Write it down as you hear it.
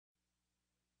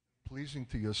pleasing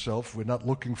to yourself. We're not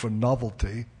looking for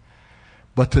novelty,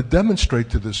 but to demonstrate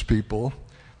to this people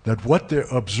that what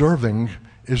they're observing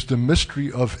is the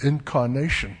mystery of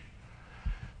incarnation.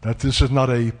 That this is not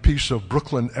a piece of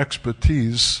Brooklyn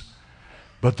expertise,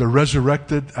 but the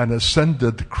resurrected and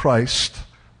ascended Christ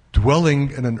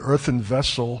dwelling in an earthen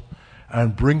vessel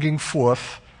and bringing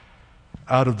forth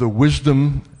out of the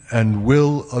wisdom and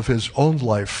will of his own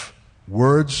life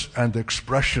words and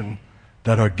expression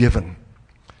that are given.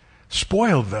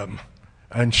 Spoil them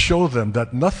and show them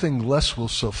that nothing less will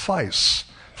suffice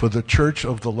for the church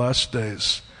of the last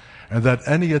days, and that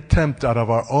any attempt out of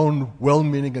our own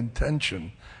well-meaning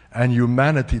intention and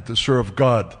humanity to serve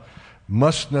God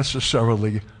must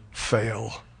necessarily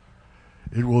fail.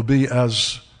 It will be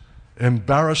as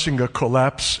embarrassing a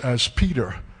collapse as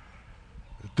Peter,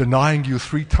 denying you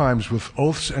 3 times with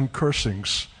oaths and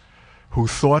cursings, who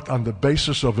thought on the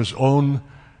basis of his own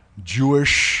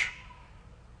Jewish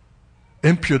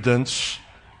impudence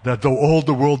that though all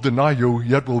the world deny you,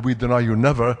 yet will we deny you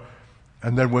never,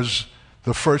 and then was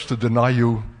the first to deny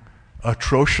you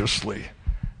atrociously,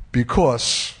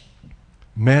 because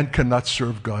man cannot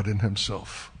serve God in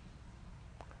himself.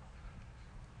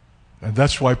 And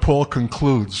that's why Paul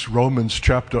concludes Romans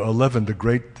chapter 11, the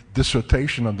great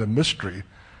dissertation on the mystery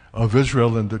of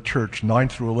Israel and the church, 9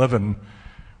 through 11,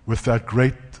 with that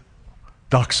great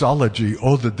doxology,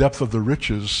 "Oh, the depth of the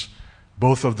riches,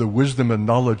 both of the wisdom and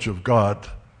knowledge of God.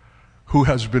 Who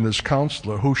has been his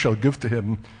counselor? Who shall give to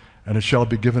him? And it shall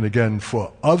be given again.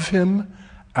 For of him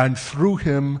and through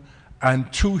him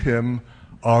and to him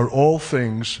are all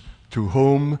things, to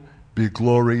whom be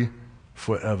glory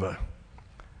forever."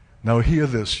 Now hear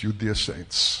this, you dear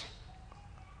saints.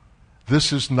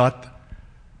 This is not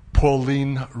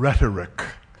Pauline rhetoric.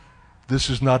 This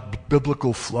is not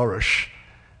biblical flourish.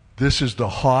 This is the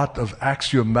heart of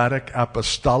axiomatic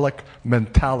apostolic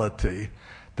mentality,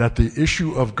 that the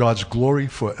issue of God's glory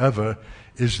forever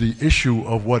is the issue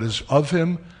of what is of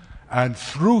him and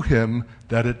through him,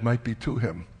 that it might be to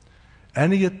him.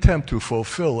 Any attempt to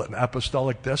fulfill an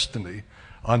apostolic destiny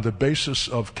on the basis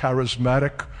of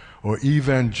charismatic or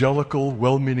evangelical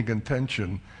well-meaning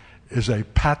intention is a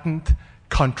patent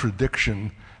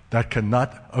contradiction that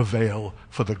cannot avail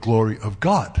for the glory of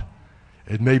God.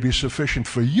 It may be sufficient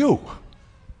for you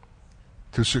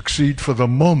to succeed for the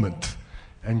moment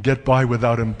and get by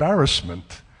without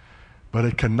embarrassment, but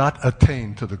it cannot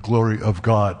attain to the glory of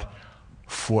God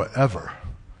forever.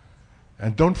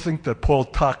 And don't think that Paul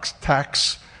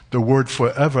tacks the word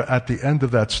forever at the end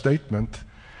of that statement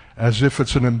as if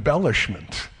it's an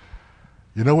embellishment.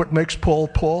 You know what makes Paul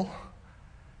Paul?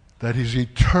 That he's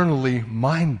eternally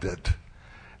minded.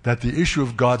 That the issue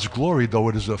of God's glory, though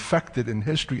it is affected in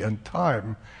history and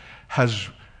time, has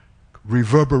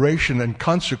reverberation and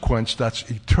consequence that's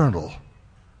eternal.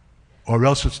 Or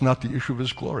else it's not the issue of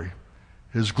his glory.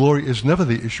 His glory is never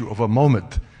the issue of a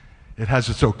moment. It has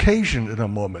its occasion in a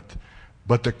moment,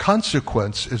 but the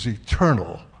consequence is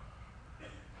eternal.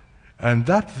 And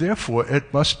that, therefore,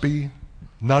 it must be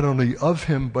not only of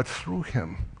him, but through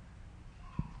him.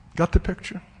 Got the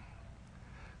picture?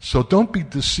 So don't be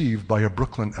deceived by a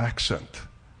Brooklyn accent,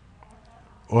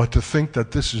 or to think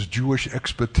that this is Jewish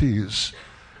expertise,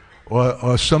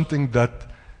 or something that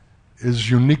is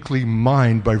uniquely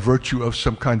mine by virtue of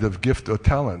some kind of gift or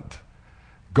talent.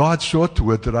 God saw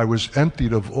to it that I was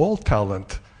emptied of all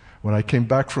talent when I came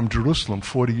back from Jerusalem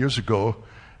 40 years ago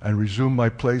and resumed my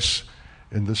place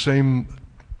in the same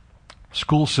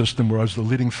school system where I was the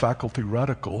leading faculty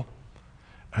radical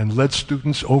and led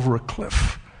students over a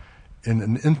cliff in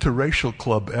an interracial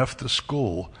club after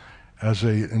school as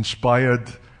an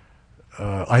inspired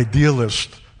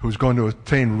idealist who's going to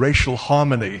attain racial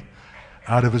harmony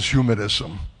out of his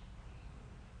humanism.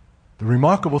 The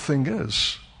remarkable thing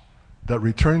is that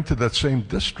returning to that same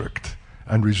district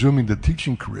and resuming the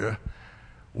teaching career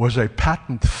was a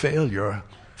patent failure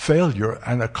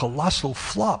and a colossal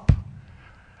flop.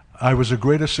 I was a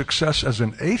greater success as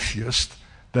an atheist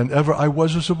than ever I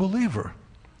was as a believer.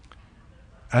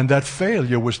 And that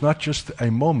failure was not just a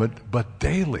moment, but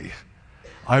daily.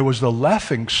 I was the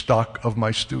laughing stock of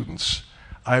my students.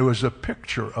 I was a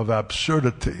picture of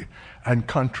absurdity and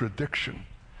contradiction,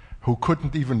 who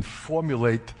couldn't even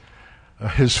formulate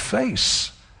his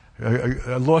face.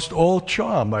 I lost all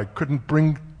charm. I couldn't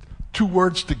bring 2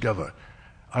 words together.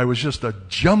 I was just a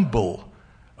jumble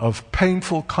of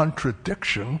painful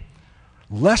contradiction,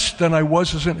 less than I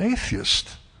was as an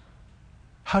atheist.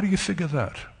 How do you figure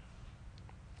that?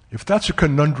 If that's a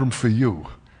conundrum for you,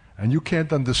 and you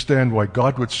can't understand why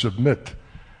God would submit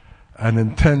an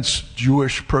intense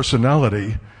Jewish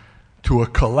personality to a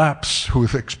collapse, who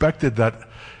expected that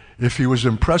If he was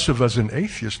impressive as an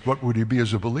atheist, what would he be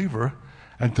as a believer?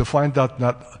 And to find out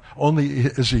not only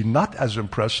is he not as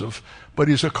impressive, but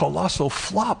he's a colossal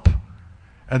flop.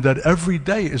 And that every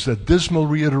day is a dismal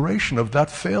reiteration of that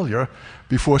failure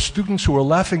before students who are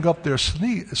laughing up their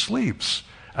sleeves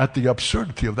at the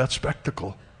absurdity of that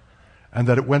spectacle. And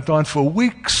that it went on for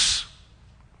weeks,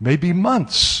 maybe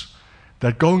months,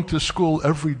 that going to school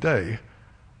every day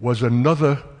was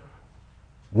another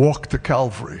walk to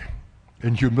Calvary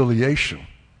in humiliation.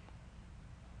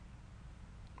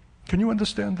 Can you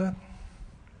understand that?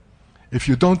 If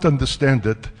you don't understand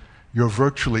it, you're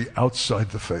virtually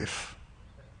outside the faith.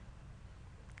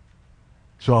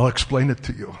 So I'll explain it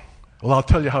to you. Well, I'll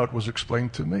tell you how it was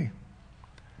explained to me.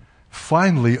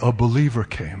 Finally, a believer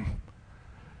came.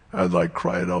 And I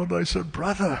cried out and I said,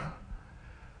 "Brother,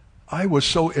 I was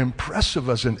so impressive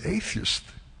as an atheist.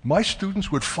 My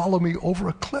students would follow me over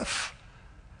a cliff.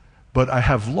 But I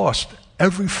have lost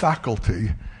every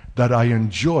faculty that I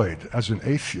enjoyed as an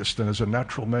atheist and as a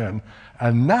natural man.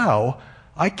 And now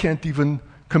I can't even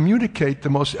communicate the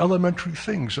most elementary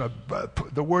things.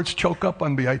 The words choke up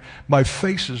on me. My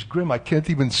face is grim. I can't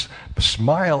even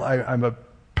smile. I'm a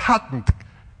patent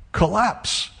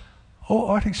collapse." "Oh,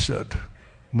 Artie said,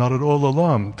 not at all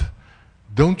alarmed.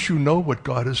 Don't you know what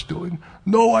God is doing?"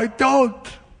 "No, I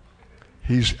don't."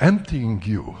 "He's emptying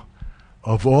you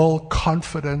of all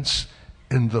confidence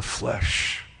in the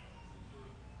flesh."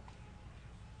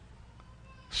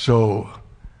 So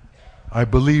I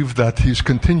believe that he's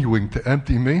continuing to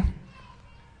empty me.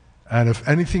 And if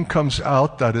anything comes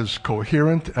out that is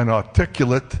coherent and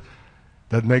articulate,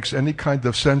 that makes any kind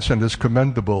of sense and is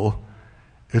commendable,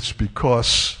 it's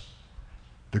because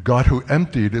the God who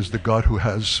emptied is the God who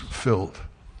has filled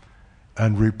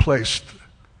and replaced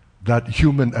that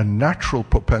human and natural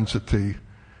propensity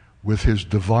with his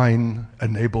divine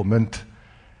enablement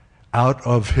out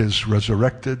of his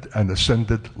resurrected and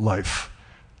ascended life,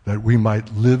 that we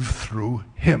might live through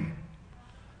him.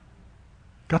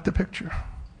 Got the picture?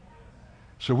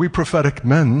 So we prophetic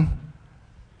men,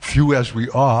 few as we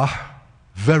are,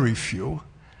 very few,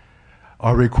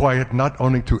 are required not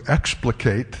only to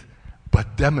explicate,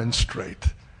 but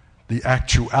demonstrate the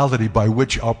actuality by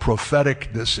which our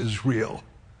propheticness is real,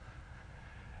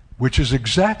 which is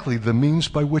exactly the means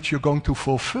by which you're going to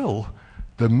fulfill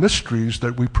the mysteries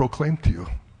that we proclaim to you.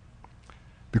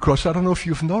 Because I don't know if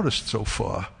you've noticed so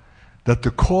far that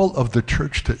the call of the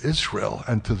church to Israel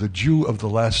and to the Jew of the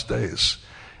last days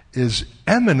is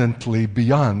eminently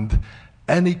beyond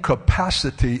any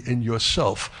capacity in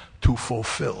yourself to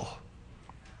fulfill.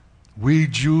 We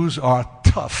Jews are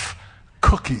tough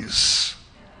cookies.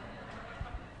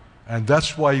 And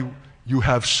that's why you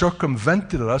have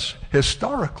circumvented us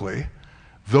historically,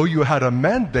 though you had a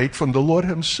mandate from the Lord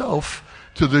himself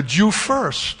to the Jew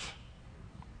first.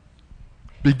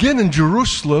 Begin in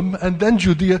Jerusalem, and then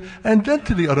Judea, and then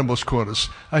to the uttermost corners.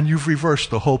 And you've reversed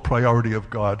the whole priority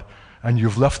of God, and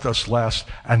you've left us last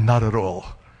and not at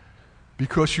all.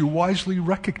 Because you wisely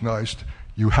recognized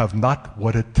you have not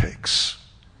what it takes.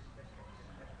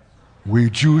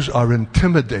 We Jews are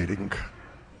intimidating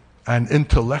and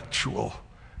intellectual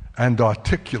and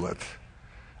articulate.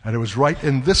 And it was right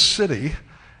in this city,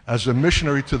 as a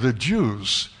missionary to the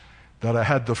Jews, that I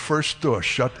had the first door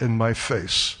shut in my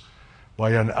face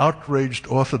by an outraged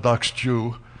Orthodox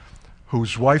Jew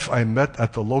whose wife I met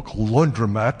at the local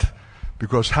laundromat,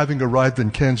 because having arrived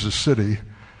in Kansas City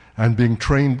and being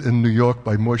trained in New York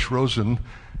by Moshe Rosen,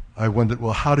 I wondered,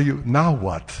 well, now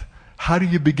what? How do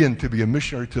you begin to be a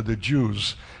missionary to the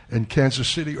Jews in Kansas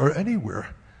City or anywhere?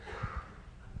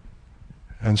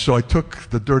 And so I took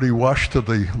the dirty wash to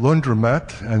the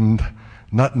laundromat, and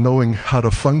not knowing how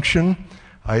to function,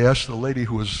 I asked the lady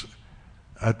who was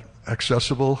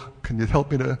accessible, "Can you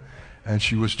help me to?" And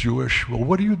she was Jewish. "Well,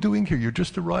 what are you doing here? You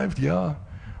just arrived?" "Yeah."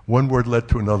 One word led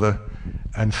to another,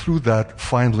 and through that,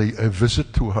 finally, a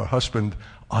visit to her husband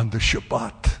on the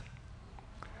Shabbat.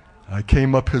 I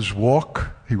came up his walk.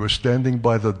 He was standing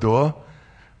by the door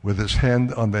with his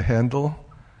hand on the handle,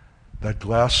 that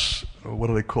glass, what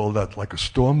do they call that, like a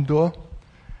storm door?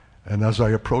 And as I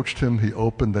approached him, he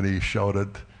opened and he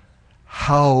shouted,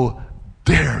 "How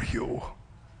dare you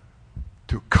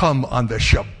to come on the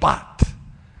Shabbat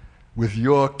with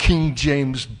your King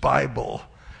James Bible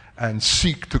and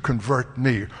seek to convert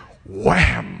me?"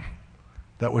 Wham!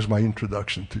 That was my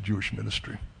introduction to Jewish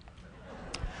ministry.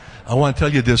 I want to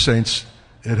tell you, dear saints,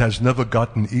 it has never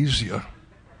gotten easier.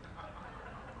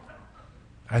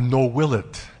 And nor will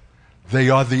it. They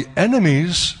are the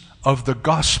enemies of the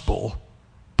gospel,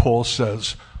 Paul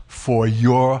says, for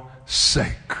your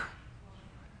sake.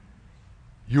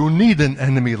 You need an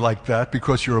enemy like that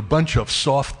because you're a bunch of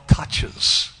soft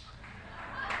touches.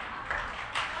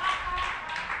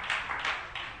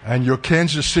 And your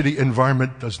Kansas City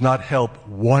environment does not help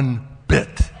one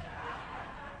bit.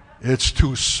 It's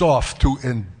too soft, too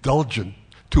indulgent,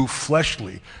 too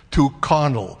fleshly, too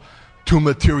carnal, too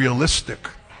materialistic.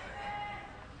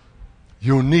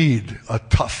 You need a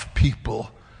tough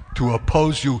people to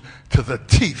oppose you to the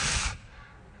teeth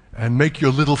and make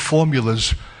your little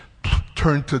formulas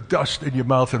turn to dust in your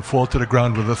mouth and fall to the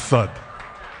ground with a thud.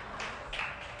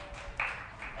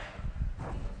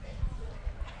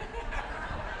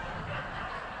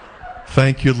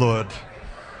 Thank you, Lord,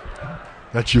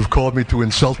 that you've called me to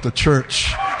insult the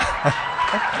church.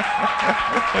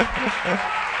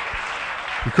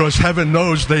 Because heaven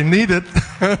knows they need it.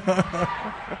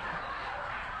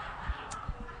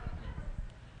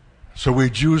 So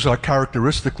we Jews are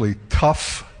characteristically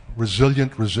tough,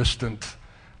 resilient, resistant,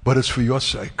 but it's for your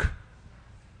sake.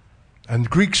 And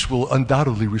Greeks will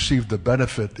undoubtedly receive the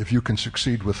benefit if you can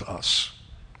succeed with us.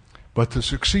 But to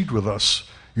succeed with us,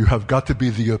 you have got to be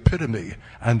the epitome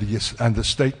and the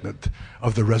statement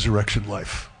of the resurrection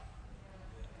life.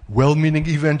 Well-meaning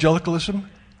evangelicalism?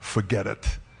 Forget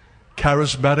it.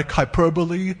 Charismatic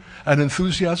hyperbole and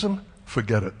enthusiasm?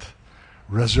 Forget it.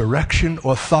 Resurrection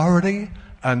authority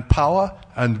and power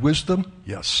and wisdom?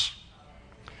 Yes.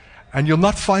 And you'll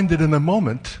not find it in a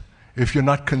moment if you're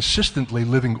not consistently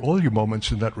living all your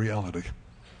moments in that reality.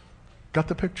 Got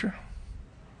the picture?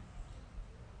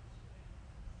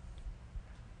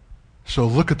 So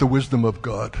look at the wisdom of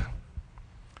God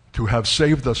to have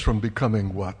saved us from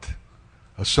becoming what?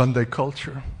 A Sunday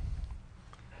culture?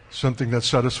 Something that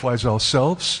satisfies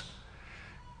ourselves?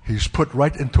 He's put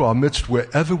right into our midst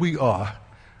wherever we are.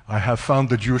 I have found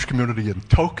the Jewish community in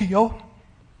Tokyo.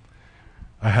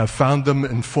 I have found them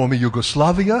in former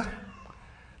Yugoslavia.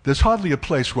 There's hardly a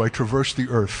place where I traverse the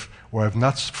earth where I've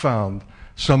not found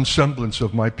some semblance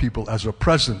of my people as a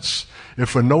presence, if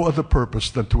for no other purpose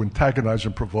than to antagonize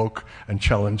and provoke and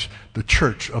challenge the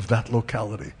church of that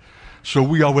locality. So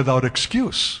we are without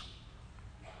excuse.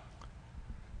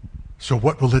 So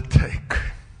what will it take?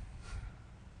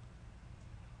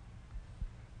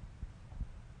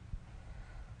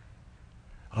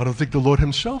 I don't think the Lord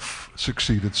himself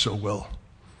succeeded so well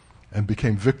and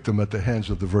became victim at the hands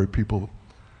of the very people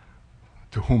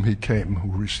to whom he came,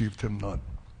 who received him not.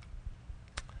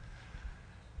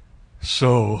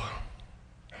 So,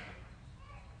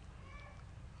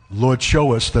 Lord,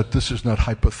 show us that this is not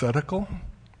hypothetical,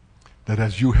 that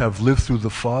as you have lived through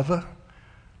the Father,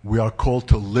 we are called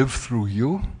to live through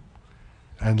you,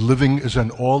 and living is an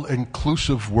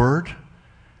all-inclusive word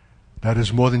that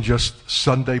is more than just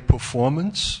Sunday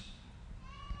performance,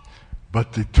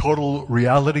 but the total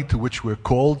reality to which we're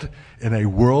called in a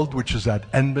world which is at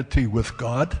enmity with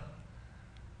God,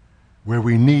 where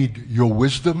we need your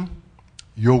wisdom,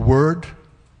 your word,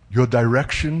 your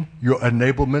direction, your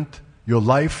enablement, your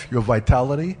life, your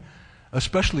vitality,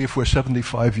 especially if we're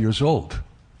 75 years old,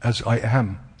 as I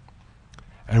am.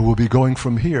 And we'll be going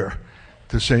from here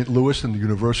to St. Louis and the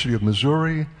University of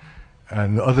Missouri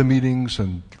and other meetings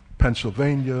in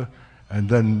Pennsylvania, and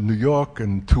then New York,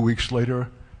 and 2 weeks later,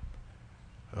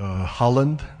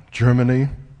 Holland, Germany,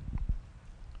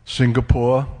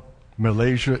 Singapore,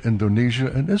 Malaysia, Indonesia,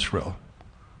 and Israel.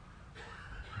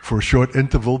 For a short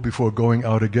interval before going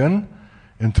out again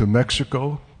into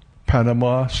Mexico,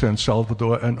 Panama, San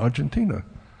Salvador, and Argentina.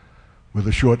 With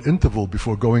a short interval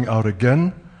before going out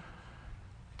again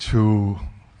to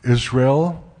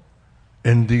Israel,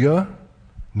 India,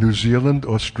 New Zealand,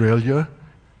 Australia,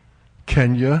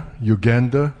 Kenya,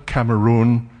 Uganda,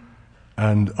 Cameroon,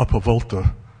 and Upper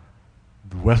Volta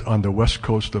on the west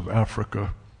coast of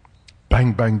Africa.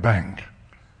 Bang, bang, bang.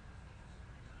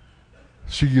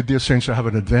 See, you dear saints, I have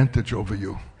an advantage over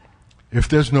you. If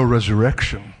there's no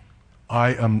resurrection,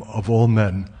 I am of all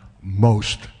men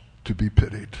most to be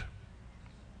pitied.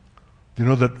 Do you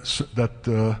know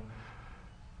that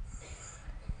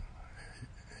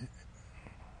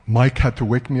Mike had to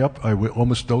wake me up? I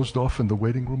almost dozed off in the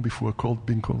waiting room before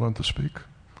being called on to speak.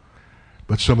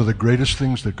 But some of the greatest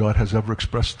things that God has ever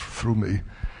expressed through me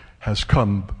has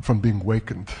come from being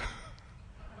wakened.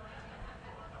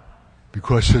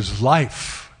 Because his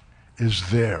life is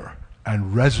there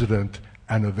and resident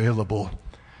and available.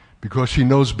 Because he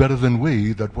knows better than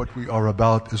we that what we are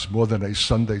about is more than a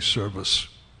Sunday service.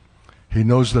 He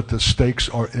knows that the stakes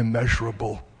are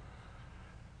immeasurable.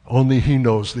 Only he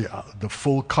knows the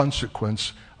full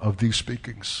consequence of these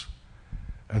speakings.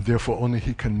 And therefore only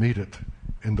he can meet it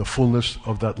in the fullness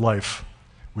of that life,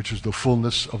 which is the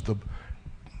fullness of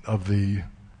the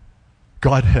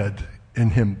Godhead in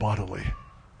him bodily.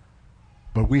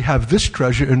 But we have this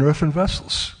treasure in earthen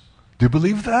vessels. Do you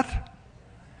believe that?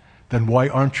 Then why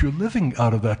aren't you living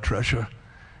out of that treasure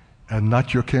and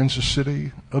not your Kansas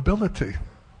City ability?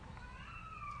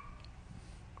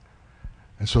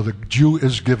 And so the Jew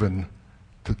is given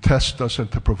to test us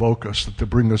and to provoke us, to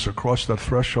bring us across that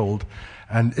threshold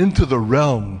and into the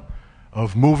realm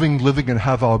of moving, living, and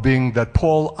have our being that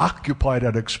Paul occupied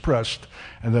and expressed,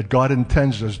 and that God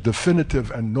intends as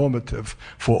definitive and normative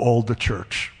for all the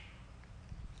church.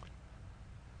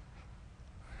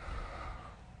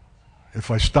 If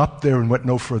I stopped there and went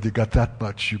no further, you got that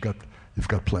much, you've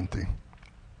got plenty.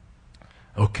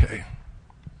 Okay.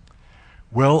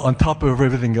 Well, on top of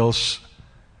everything else,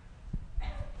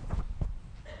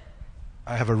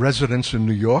 I have a residence in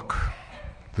New York.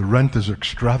 The rent is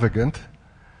extravagant,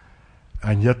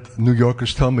 and yet New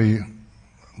Yorkers tell me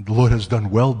the Lord has done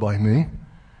well by me,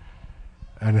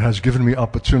 and it has given me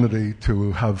opportunity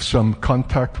to have some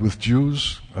contact with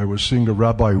Jews. I was seeing a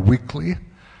rabbi weekly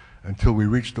until we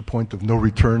reached the point of no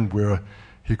return where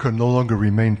he could no longer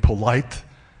remain polite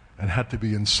and had to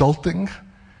be insulting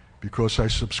because I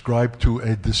subscribed to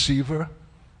a deceiver,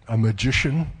 a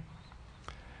magician,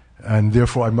 and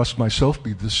therefore I must myself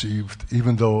be deceived,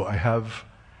 even though I have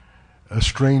a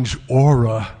strange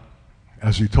aura,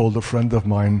 as he told a friend of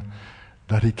mine,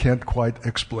 that he can't quite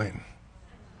explain,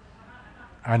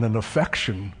 and an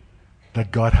affection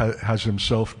that God has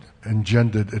himself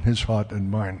engendered in his heart and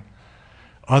mind.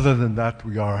 Other than that,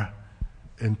 we are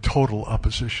in total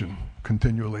opposition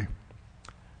continually.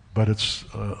 But it's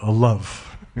a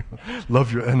love.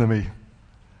 Love your enemy.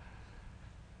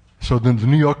 So the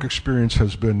New York experience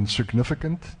has been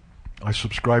significant. I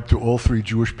subscribe to all 3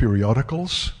 Jewish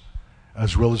periodicals,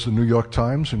 as well as the New York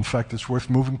Times. In fact, it's worth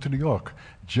moving to New York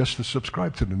just to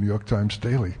subscribe to the New York Times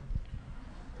daily.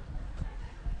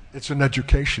 It's an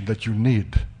education that you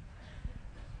need.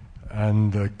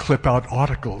 And clip out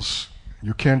articles.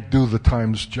 You can't do the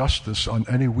Times justice on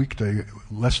any weekday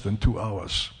less than 2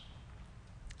 hours.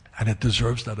 And it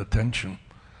deserves that attention.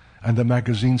 And the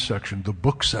magazine section, the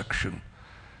book section,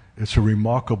 it's a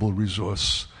remarkable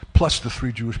resource, plus the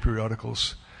 3 Jewish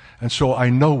periodicals. And so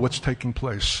I know what's taking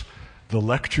place. The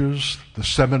lectures, the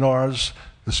seminars,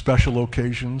 the special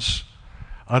occasions.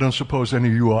 I don't suppose any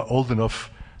of you are old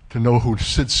enough to know who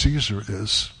Sid Caesar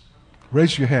is.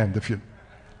 Raise your hand if you...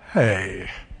 Hey,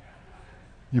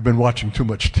 you've been watching too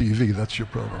much TV, that's your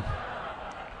problem.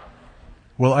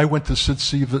 Well, I went to Sid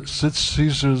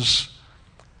Caesar's,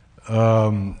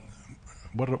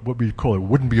 what would you call it? It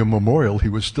wouldn't be a memorial. He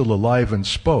was still alive and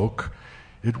spoke.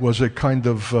 It was a kind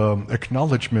of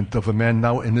acknowledgement of a man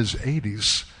now in his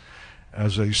 80s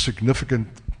as a significant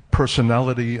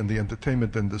personality in the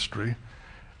entertainment industry.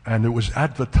 And it was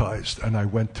advertised, and I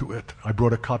went to it. I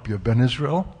brought a copy of Ben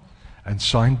Israel and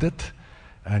signed it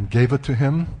and gave it to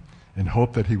him in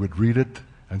hope that he would read it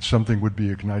and something would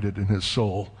be ignited in his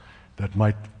soul that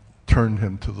might turn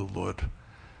him to the Lord.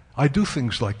 I do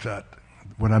things like that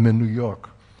when I'm in New York.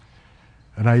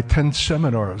 And I attend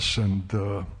seminars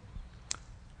and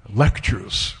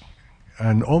lectures.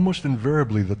 And almost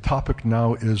invariably the topic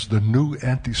now is the new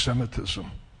anti-Semitism.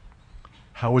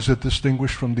 How is it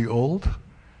distinguished from the old?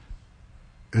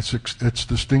 It's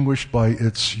distinguished by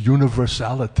its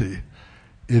universality.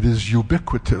 It is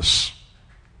ubiquitous.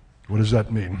 What does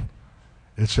that mean?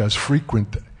 It's as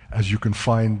frequent as you can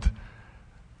find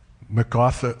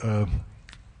MacArthur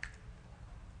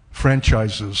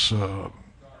franchises,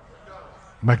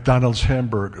 McDonald's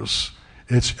hamburgers.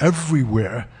 It's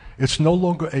everywhere. It's no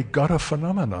longer a gutter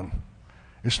phenomenon.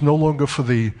 It's no longer for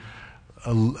the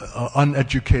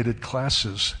uneducated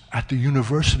classes. At the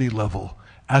university level,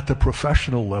 at the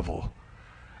professional level,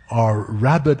 are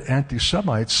rabid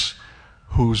anti-Semites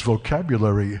whose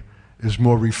vocabulary is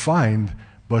more refined,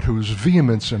 but whose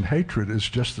vehemence and hatred is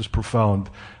just as profound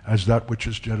as that which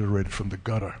is generated from the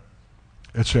gutter.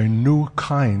 It's a new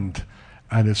kind,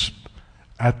 and it's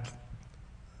at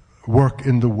work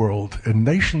in the world, in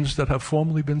nations that have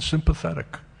formerly been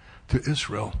sympathetic to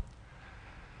Israel.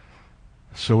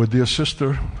 So a dear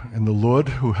sister in the Lord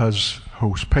whose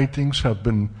paintings have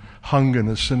been hung in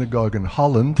a synagogue in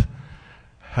Holland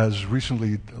has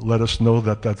recently let us know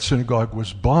that that synagogue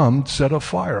was bombed, set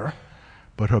afire,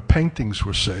 but her paintings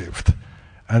were saved.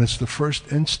 And it's the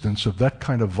first instance of that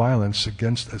kind of violence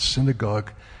against a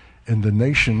synagogue in the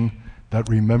nation that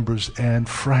remembers Anne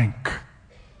Frank,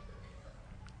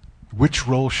 which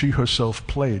role she herself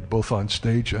played both on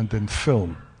stage and in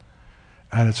film.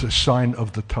 And it's a sign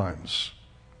of the times.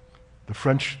 The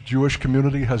French Jewish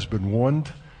community has been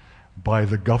warned by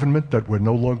the government that we're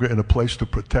no longer in a place to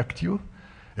protect you.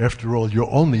 After all,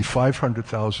 you're only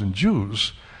 500,000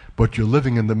 Jews, but you're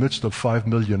living in the midst of 5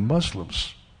 million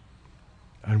Muslims.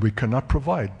 And we cannot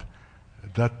provide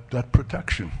that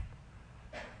protection.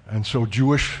 And so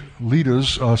Jewish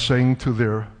leaders are saying to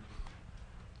their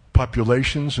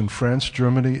populations in France,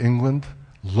 Germany, England,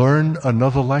 learn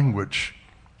another language.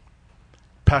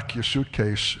 Pack your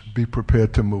suitcase, be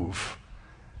prepared to move.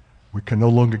 We can no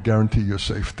longer guarantee your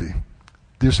safety.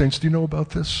 Dear saints, do you know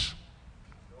about this?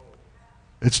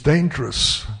 It's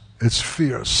dangerous, it's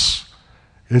fierce,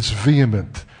 it's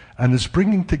vehement, and it's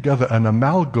bringing together an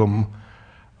amalgam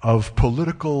of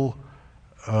political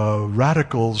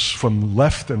radicals from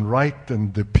left and right,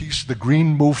 and the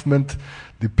Green Movement,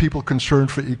 the people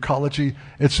concerned for ecology.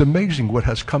 It's amazing what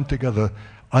has come together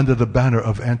under the banner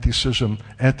of anti-Semitism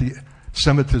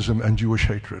and Jewish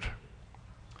hatred.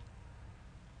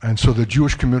 And so the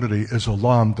Jewish community is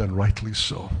alarmed, and rightly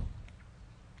so.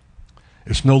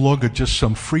 It's no longer just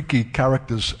some freaky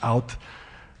characters out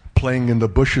playing in the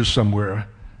bushes somewhere,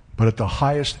 but at the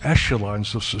highest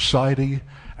echelons of society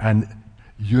and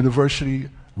university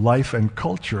life and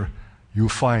culture, you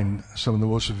find some of the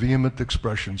most vehement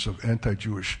expressions of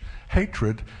anti-Jewish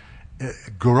hatred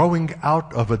growing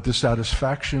out of a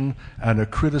dissatisfaction and a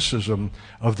criticism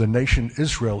of the nation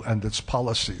Israel and its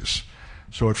policies.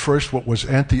 So at first what was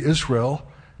anti-Israel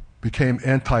became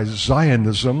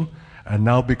anti-Zionism and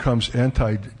now becomes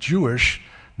anti-Jewish,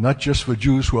 not just for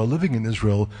Jews who are living in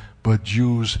Israel, but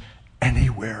Jews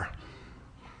anywhere.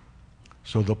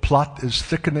 So the plot is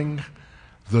thickening,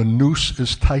 the noose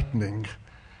is tightening,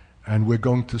 and we're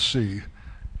going to see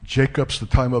the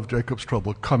time of Jacob's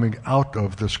trouble coming out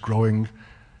of this growing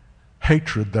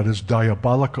hatred that is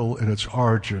diabolical in its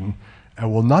origin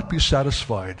and will not be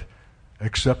satisfied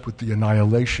except with the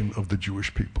annihilation of the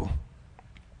Jewish people.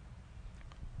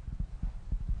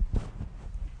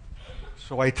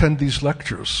 So I attend these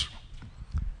lectures,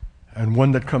 and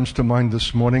one that comes to mind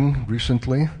this morning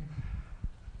recently,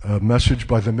 a message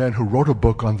by the man who wrote a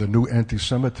book on the new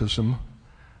anti-Semitism,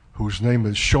 whose name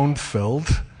is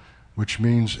Schoenfeld, which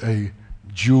means a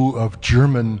Jew of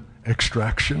German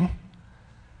extraction.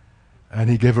 And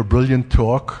he gave a brilliant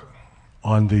talk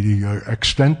on the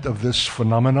extent of this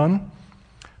phenomenon,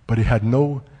 but he had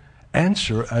no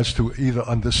answer as to either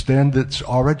understand its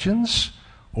origins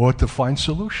or to find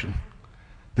solution.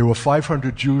 There were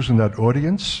 500 Jews in that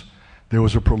audience. There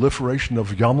was a proliferation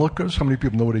of yarmulkes. How many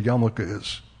people know what a yarmulke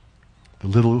is? The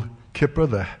little kippah,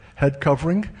 the head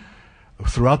covering.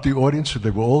 Throughout the audience,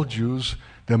 they were all Jews.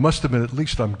 There must have been at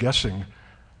least, I'm guessing,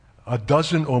 a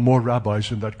dozen or more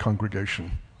rabbis in that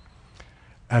congregation.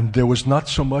 And there was not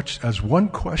so much as one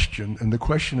question in the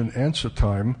question and answer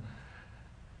time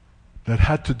that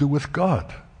had to do with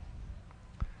God.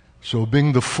 So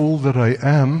being the fool that I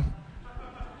am,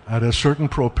 at a certain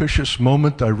propitious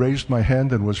moment, I raised my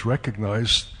hand and was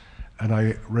recognized, and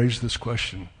I raised this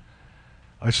question.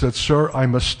 I said, "Sir,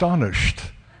 I'm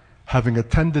astonished, having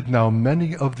attended now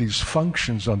many of these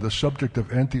functions on the subject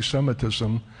of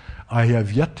anti-Semitism, I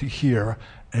have yet to hear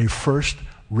a first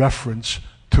reference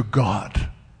to God.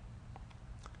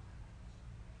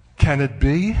 Can it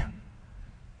be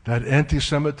that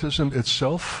anti-Semitism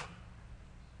itself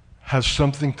has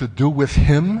something to do with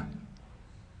him?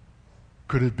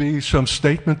 Could it be some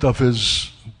statement of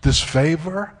his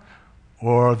disfavor,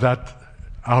 or that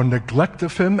our neglect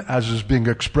of him, as is being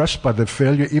expressed by the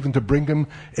failure even to bring him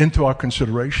into our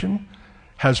consideration,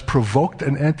 has provoked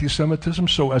an anti-Semitism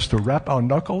so as to wrap our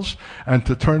knuckles and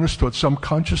to turn us towards some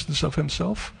consciousness of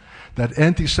himself? That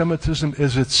anti-Semitism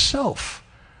is itself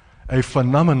a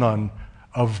phenomenon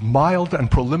of mild and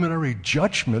preliminary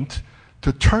judgment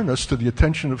to turn us to the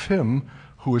attention of him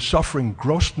who is suffering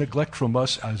gross neglect from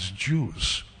us as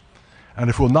Jews. And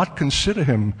if we'll not consider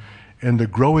him in the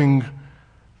growing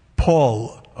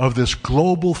pall of this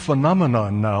global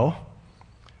phenomenon now,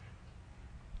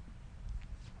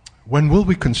 when will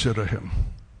we consider him?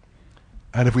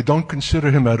 And if we don't consider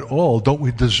him at all, don't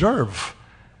we deserve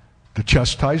the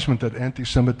chastisement that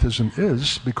anti-Semitism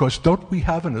is? Because don't we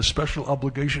have a special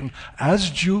obligation as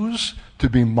Jews to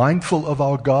be mindful of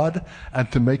our God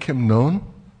and to make him known?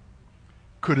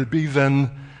 Could it be then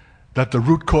that the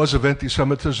root cause of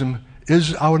anti-Semitism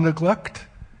is our neglect,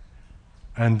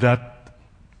 and that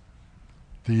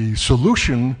the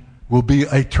solution will be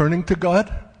a turning to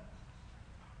God?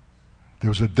 There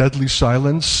was a deadly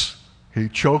silence. He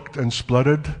choked and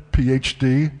spluttered,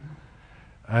 PhD,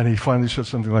 and he finally said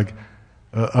something like,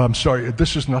 I'm sorry,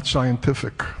 this is not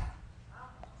scientific.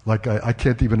 Like, I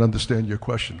can't even understand your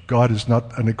question. God is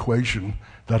not an equation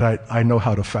that I know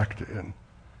how to factor in.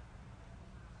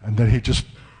 And then he just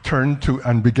turned to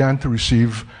and began to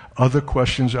receive other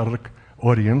questions out of the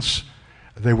audience.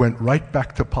 they went right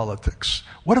back to politics.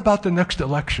 What about the next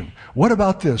election? What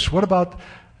about this? What about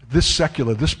this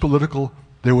secular, this political?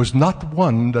 There was not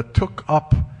one that took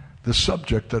up the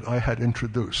subject that I had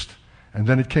introduced. And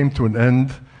then it came to an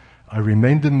end. I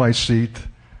remained in my seat.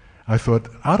 I thought,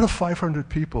 out of 500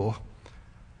 people,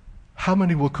 how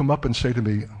many will come up and say to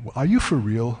me, are you for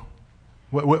real?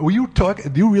 Were you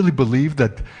talking? Do you really believe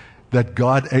that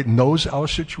God knows our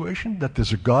situation? That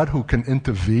there's a God who can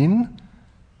intervene?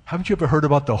 Haven't you ever heard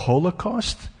about the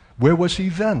Holocaust? Where was he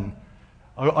then?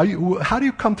 How do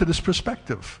you come to this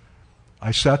perspective?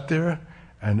 I sat there,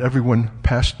 and everyone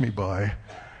passed me by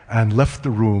and left the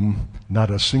room.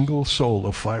 Not a single soul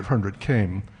of 500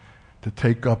 came to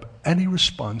take up any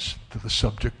response to the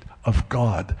subject of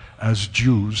God as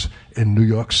Jews in New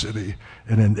York City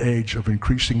in an age of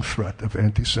increasing threat of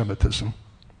anti-Semitism.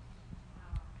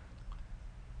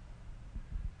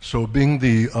 So being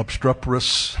the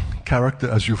obstreperous character,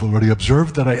 as you've already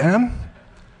observed that I am,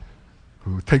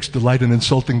 who takes delight in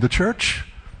insulting the church,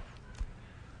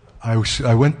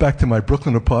 I went back to my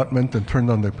Brooklyn apartment and turned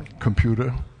on the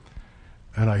computer,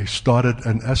 and I started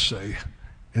an essay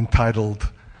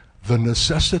entitled, "The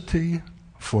Necessity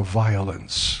for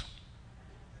Violence."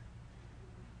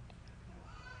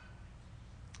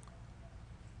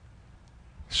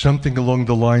 Something along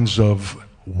the lines of,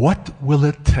 what will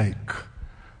it take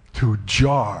to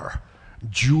jar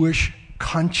Jewish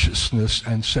consciousness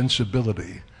and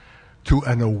sensibility to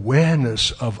an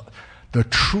awareness of the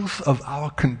truth of our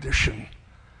condition,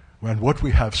 when what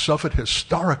we have suffered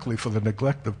historically for the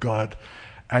neglect of God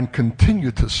and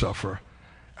continue to suffer,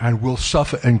 and will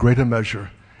suffer in greater measure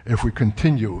if we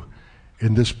continue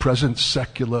in this present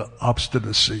secular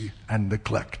obstinacy and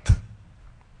neglect.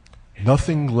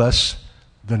 Nothing less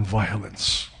than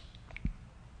violence.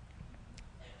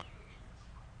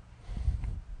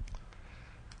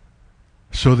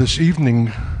 So this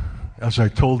evening, as I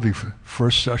told the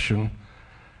first session,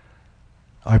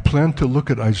 I plan to look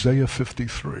at Isaiah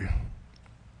 53.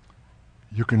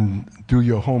 You can do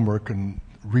your homework and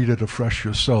read it afresh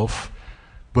yourself,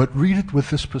 but read it with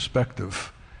this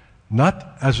perspective,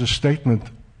 not as a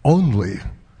statement only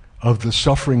of the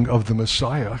suffering of the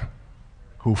Messiah,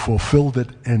 who fulfilled it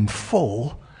in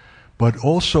full, but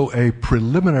also a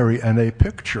preliminary and a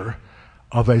picture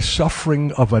of a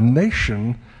suffering of a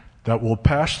nation that will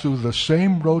pass through the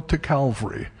same road to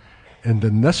Calvary in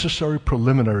the necessary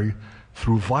preliminary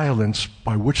through violence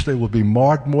by which they will be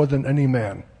marred more than any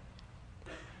man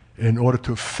in order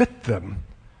to fit them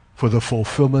for the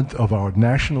fulfillment of our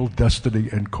national destiny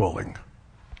and calling,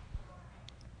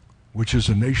 which is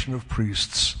a nation of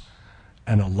priests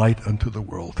and a light unto the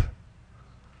world.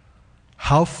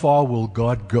 How far will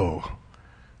God go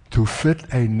to fit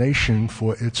a nation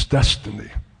for its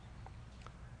destiny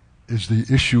is the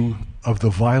issue of the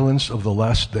violence of the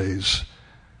last days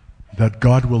that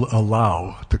God will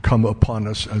allow to come upon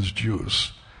us as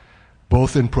Jews,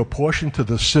 both in proportion to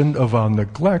the sin of our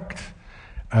neglect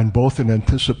and both in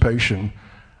anticipation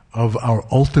of our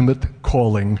ultimate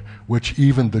calling, which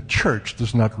even the church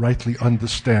does not rightly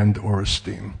understand or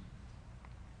esteem.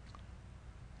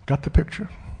 Got the picture?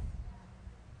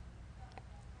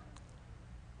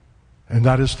 And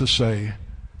that is to say,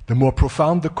 the more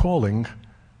profound the calling,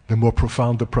 the more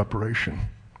profound the preparation,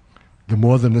 the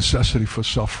more the necessity for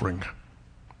suffering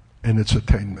in its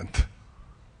attainment.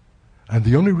 And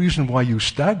the only reason why you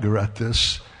stagger at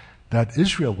this, that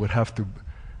Israel would have to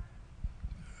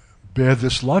bear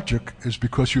this logic, is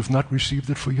because you've not received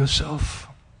it for yourself.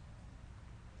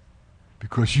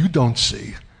 Because you don't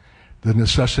see the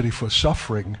necessity for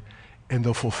suffering in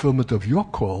the fulfillment of your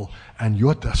call and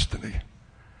your destiny.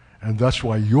 And that's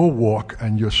why your walk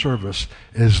and your service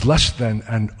is less than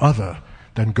and other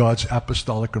than God's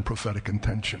apostolic and prophetic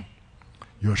intention.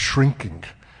 You're shrinking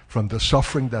from the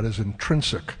suffering that is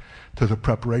intrinsic to the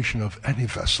preparation of any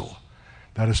vessel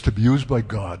that is to be used by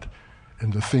God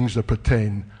in the things that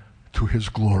pertain to His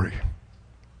glory.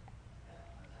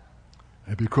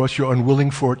 And because you're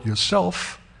unwilling for it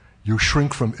yourself, you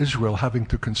shrink from Israel having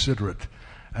to consider it,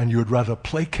 and you'd rather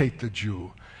placate the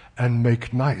Jew and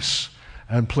make nice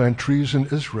and plant trees in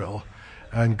Israel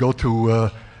and go to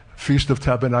Feast of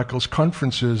Tabernacles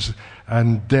conferences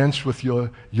and dance with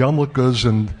your yarmulkes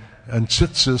and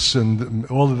tzitzis and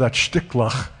all of that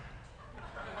shtiklach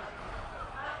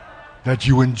that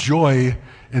you enjoy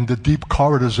in the deep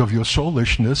corridors of your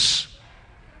soulishness,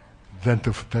 than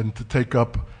to take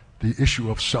up the issue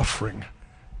of suffering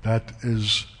that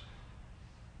is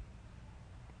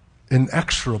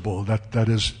inexorable, that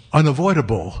is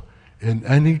unavoidable in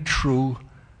any true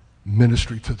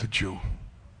ministry to the Jew.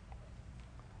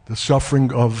 The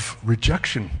suffering of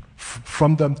rejection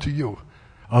from them to you,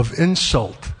 of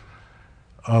insult,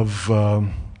 of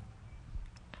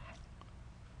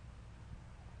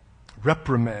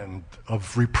reprimand,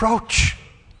 of reproach.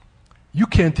 You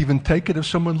can't even take it if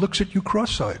someone looks at you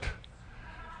cross-eyed.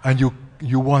 And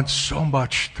you want so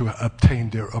much to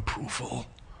obtain their approval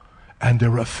and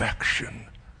their affection.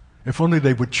 If only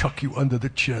they would chuck you under the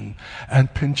chin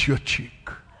and pinch your cheek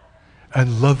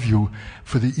and love you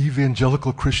for the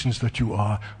evangelical Christians that you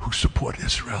are who support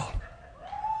Israel.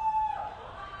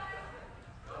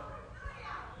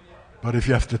 But if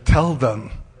you have to tell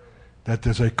them that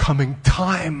there's a coming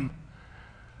time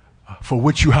for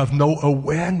which you have no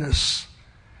awareness,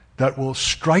 that will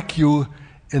strike you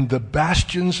in the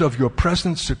bastions of your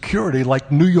present security,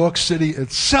 like New York City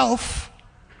itself,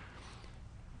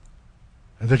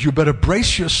 and that you better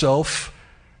brace yourself.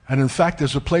 And in fact,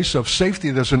 there's a place of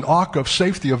safety, there's an ark of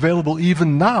safety available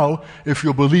even now if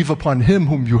you believe upon him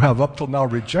whom you have up till now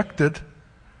rejected.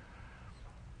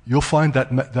 You'll find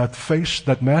that face,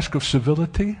 that mask of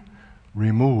civility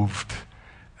removed,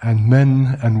 and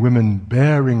men and women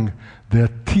baring their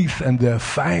teeth and their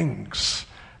fangs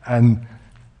and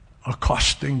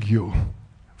accosting you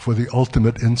for the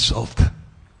ultimate insult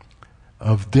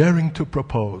of daring to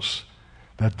propose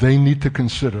that they need to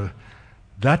consider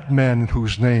that man in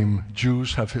whose name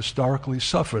Jews have historically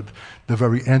suffered the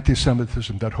very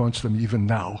anti-Semitism that haunts them even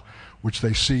now, which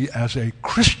they see as a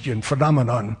Christian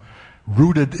phenomenon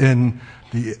rooted in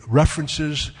the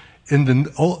references in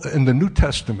the New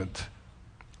Testament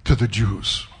to the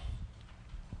Jews.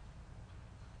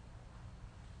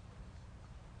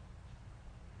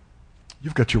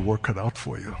 You've got your work cut out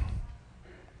for you.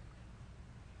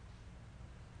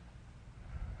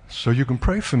 So you can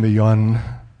pray for me on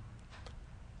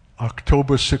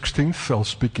October 16th. I'll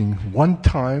speaking one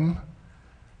time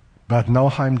Bad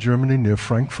Nauheim, Germany, near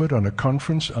Frankfurt, on a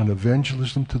conference on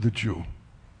evangelism to the Jew,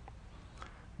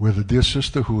 where the dear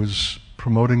sister who is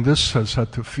promoting this has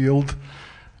had to field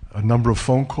a number of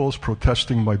phone calls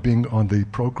protesting my being on the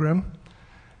program.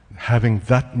 Having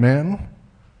that man,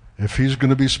 if he's going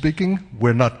to be speaking,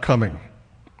 we're not coming.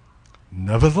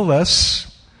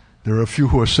 Nevertheless, there are a few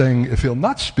who are saying if he'll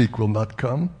not speak, we'll not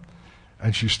come.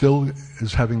 And she still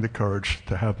is having the courage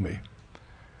to have me.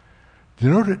 Do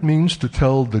you know what it means to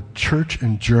tell the church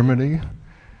in Germany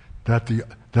that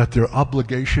their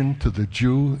obligation to the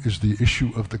Jew is the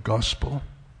issue of the gospel?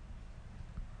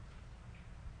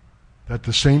 That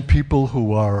the same people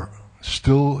who are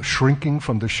still shrinking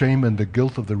from the shame and the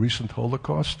guilt of the recent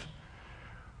Holocaust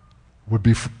would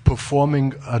be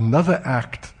performing another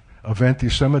act of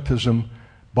anti-Semitism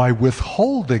by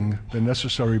withholding the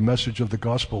necessary message of the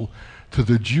gospel to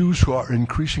the Jews who are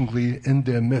increasingly in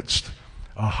their midst,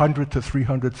 100 to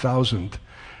 300,000.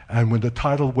 And when the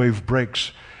tidal wave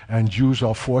breaks and Jews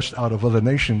are forced out of other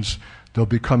nations, they'll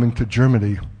be coming to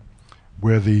Germany,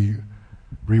 where the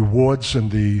rewards and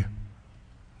the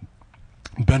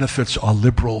benefits are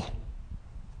liberal.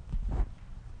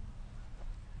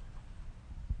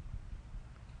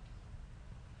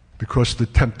 Because the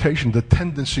temptation, the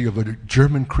tendency of a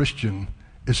German Christian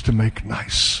is to make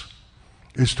nice,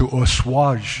 is to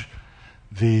assuage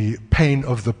the pain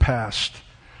of the past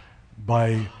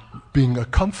by being a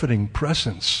comforting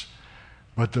presence,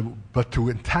 but to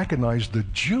antagonize the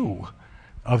Jew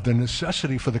of the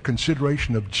necessity for the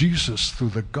consideration of Jesus through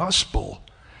the gospel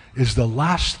is the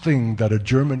last thing that a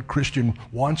German Christian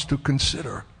wants to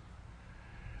consider.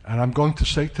 And I'm going to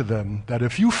say to them that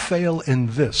if you fail in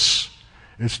this,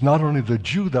 it's not only the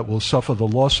Jew that will suffer the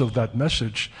loss of that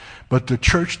message, but the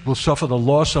church will suffer the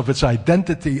loss of its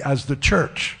identity as the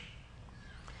church.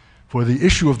 For the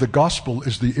issue of the gospel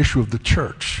is the issue of the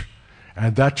church.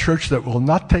 And that church that will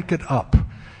not take it up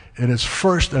in its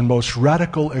first and most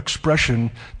radical expression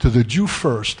to the Jew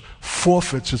first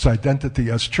forfeits its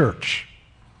identity as church.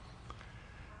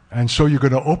 And so you're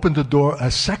going to open the door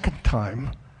a second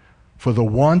time for the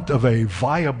want of a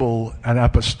viable and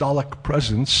apostolic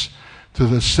presence to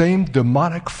the same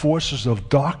demonic forces of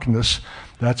darkness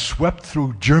that swept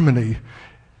through Germany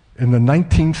in the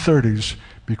 1930s,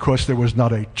 because there was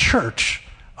not a church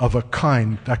of a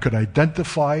kind that could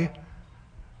identify,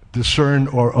 discern,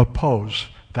 or oppose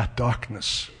that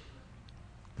darkness.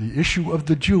 The issue of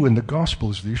the Jew in the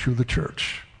gospel is the issue of the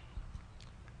church.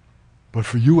 But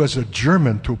for you as a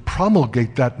German to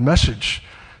promulgate that message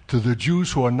to the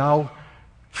Jews who are now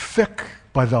thick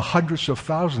by the hundreds of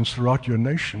thousands throughout your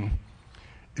nation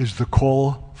is the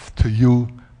call to you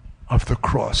of the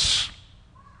cross.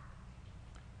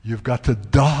 You've got to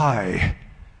die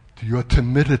to your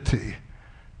timidity,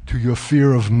 to your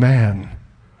fear of man,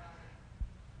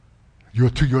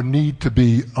 to your need to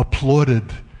be applauded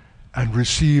and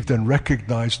received and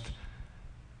recognized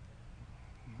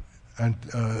and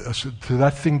to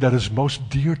that thing that is most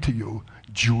dear to you,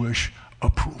 Jewish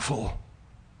approval.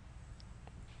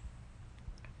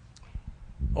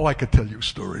 Oh, I could tell you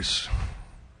stories.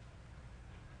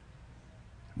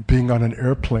 Being on an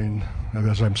airplane,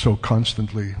 as I'm so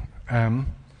constantly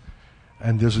am,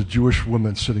 and there's a Jewish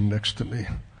woman sitting next to me.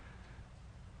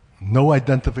 No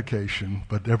identification,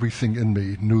 but everything in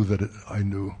me knew that I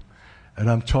knew. And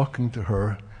I'm talking to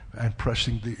her and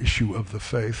pressing the issue of the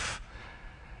faith.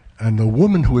 And the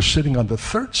woman who was sitting on the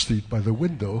third seat by the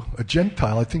window, a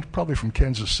Gentile, I think probably from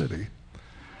Kansas City,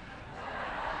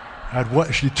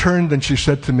 she turned and she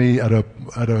said to me at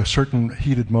a certain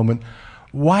heated moment,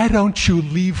 "Why don't you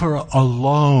leave her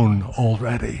alone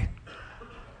already?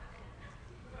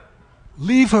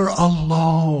 Leave her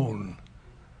alone."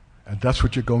 And that's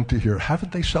what you're going to hear.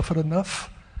 Haven't they suffered enough?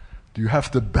 Do you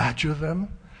have to badger them?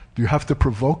 Do you have to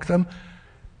provoke them?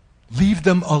 Leave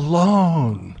them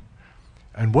alone.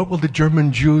 And what will the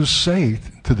German Jews say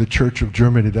to the Church of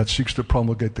Germany that seeks to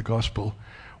promulgate the gospel?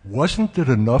 Wasn't it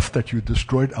enough that you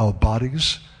destroyed our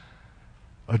bodies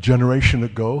a generation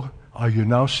ago? Are you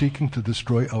now seeking to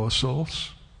destroy our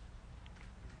souls?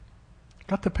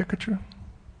 Got the picture?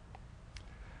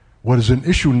 What is an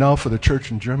issue now for the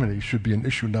church in Germany should be an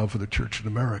issue now for the church in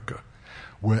America.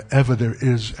 Wherever there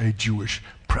is a Jewish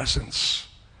presence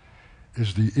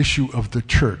is the issue of the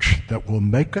church that will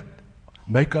make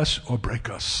us or break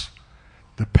us,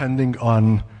 depending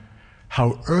on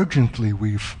how urgently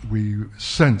we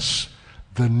sense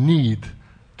the need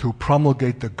to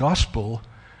promulgate the gospel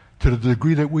to the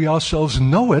degree that we ourselves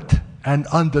know it and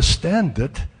understand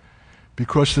it,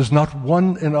 because there's not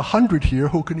 1 in 100 here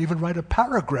who can even write a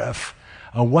paragraph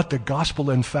on what the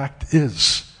gospel in fact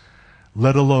is,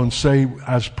 let alone say,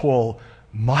 as Paul,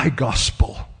 my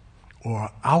gospel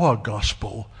or our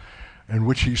gospel, in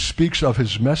which he speaks of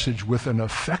his message with an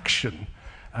affection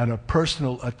and a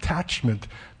personal attachment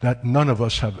that none of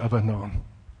us have ever known,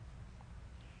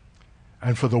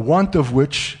 and for the want of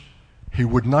which he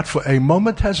would not for a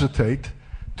moment hesitate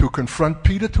to confront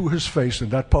Peter to his face, and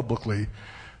that publicly,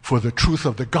 for the truth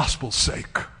of the gospel's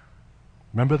sake.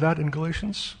 Remember that in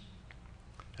Galatians?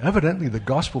 Evidently, the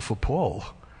gospel for Paul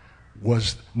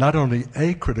was not only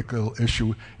a critical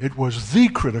issue, it was the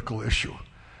critical issue,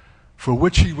 for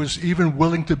which he was even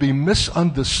willing to be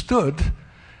misunderstood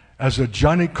as a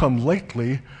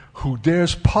Johnny-come-lately who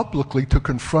dares publicly to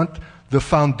confront the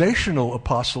foundational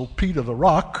apostle, Peter the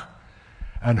Rock,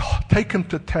 and take him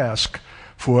to task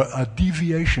for a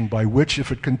deviation by which,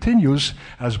 if it continues,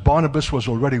 as Barnabas was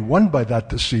already won by that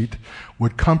deceit,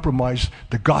 would compromise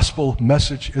the gospel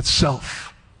message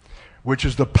itself, which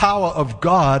is the power of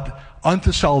God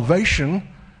unto salvation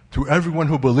to everyone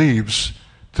who believes,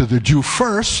 to the Jew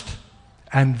first,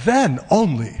 and then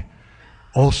only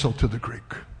also to the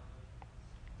Greek.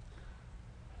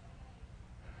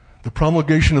 The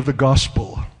promulgation of the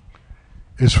gospel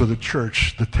is for the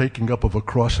church the taking up of a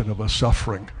cross and of a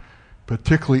suffering,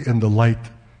 particularly in the light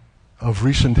of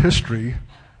recent history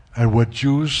and what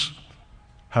Jews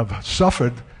have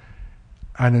suffered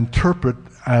and interpret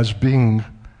as being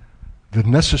the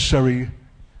necessary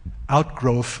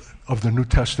outgrowth of the New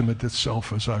Testament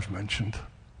itself, as I've mentioned.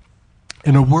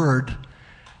 In a word,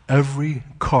 every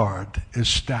card is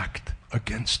stacked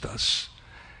against us.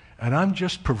 And I'm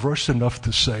just perverse enough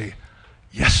to say,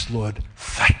 yes, Lord,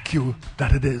 thank you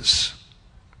that it is.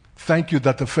 Thank you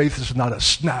that the faith is not a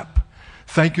snap.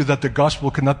 Thank you that the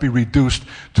gospel cannot be reduced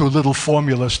to a little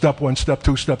formula, step 1, step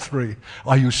 2, step 3.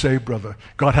 Are you saved, brother?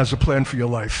 God has a plan for your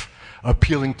life,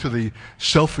 appealing to the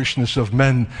selfishness of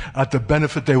men at the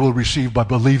benefit they will receive by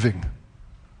believing.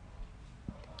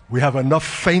 We have enough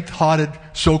faint-hearted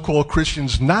so-called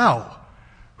Christians now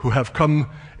who have come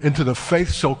into the faith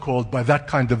so-called by that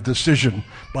kind of decision,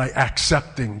 by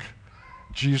accepting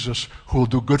Jesus who will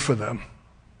do good for them.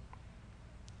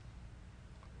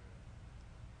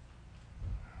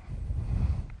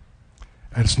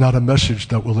 And it's not a message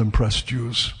that will impress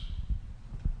Jews.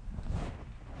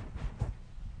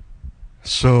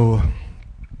 So,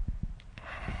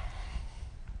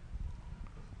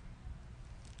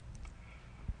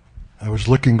 I was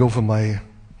looking over my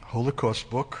Holocaust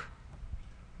book.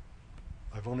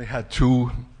 I've only had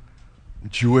 2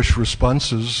 Jewish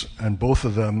responses, and both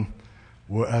of them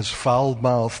were as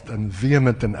foul-mouthed and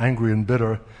vehement and angry and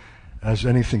bitter as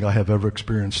anything I have ever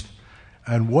experienced.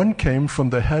 And one came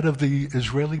from the head of the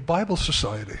Israeli Bible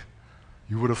Society.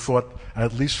 You would have thought,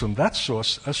 at least from that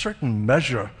source, a certain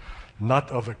measure, not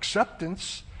of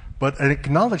acceptance, but an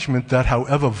acknowledgement that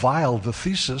however vile the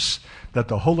thesis, that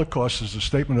the Holocaust is a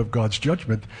statement of God's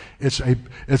judgment,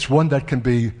 it's one that can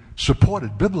be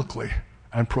supported biblically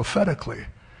and prophetically.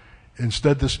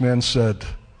 Instead, this man said,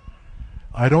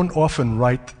 I don't often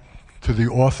write to the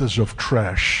authors of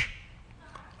trash.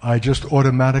 I just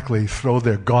automatically throw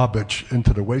their garbage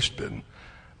into the waste bin.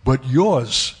 But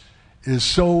yours is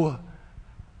so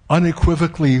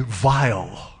unequivocally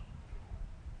vile,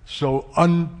 so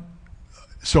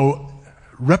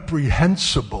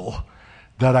reprehensible,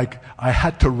 that I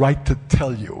had to write to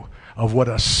tell you of what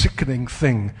a sickening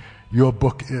thing your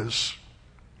book is.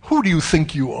 Who do you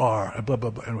think you are? Blah,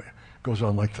 blah, blah. Anyway, it goes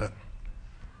on like that.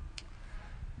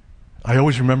 I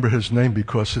always remember his name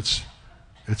because it's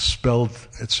spelled,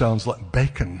 it sounds like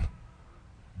bacon.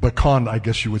 Bacon, I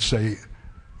guess you would say,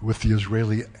 with the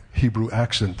Israeli Hebrew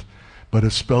accent, but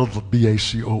it's spelled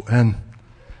B-A-C-O-N.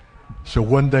 So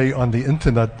one day on the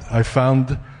internet, I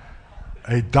found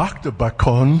a Dr.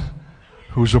 Bacon,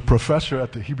 who's a professor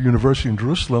at the Hebrew University in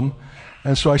Jerusalem,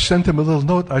 and so I sent him a little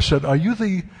note. I said, are you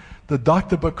the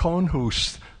Dr. Bacon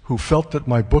who felt that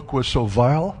my book was so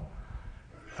vile?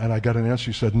 And I got an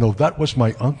answer. He said, no, that was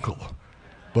my uncle.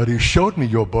 But he showed me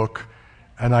your book,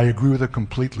 and I agree with it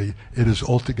completely. It is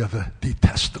altogether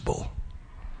detestable.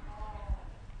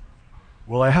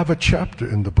 Well, I have a chapter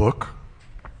in the book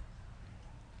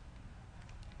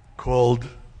called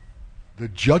The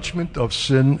Judgment of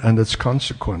Sin and Its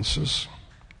Consequences.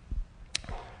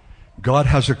 God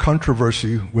has a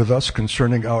controversy with us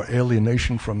concerning our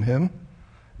alienation from Him.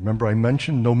 Remember, I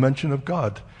mentioned no mention of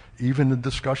God, even in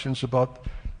discussions about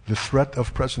the threat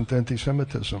of present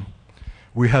anti-Semitism.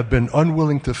 We have been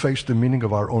unwilling to face the meaning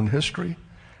of our own history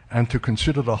and to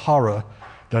consider the horror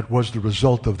that was the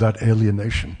result of that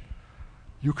alienation.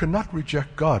 You cannot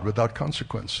reject God without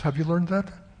consequence. Have you learned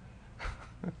that?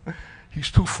 He's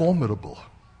too formidable.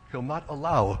 He'll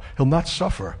not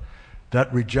suffer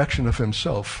that rejection of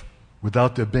Himself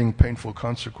without there being painful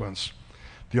consequence.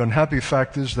 The unhappy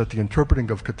fact is that the interpreting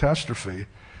of catastrophe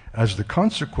as the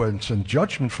consequence and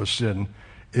judgment for sin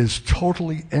is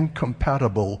totally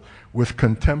incompatible with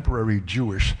contemporary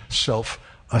Jewish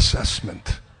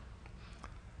self-assessment.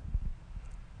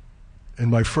 In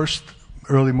my first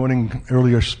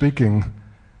earlier speaking,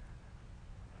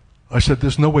 I said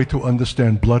there's no way to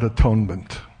understand blood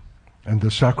atonement and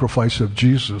the sacrifice of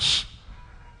Jesus,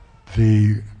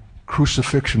 the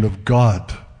crucifixion of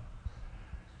God,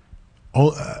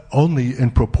 only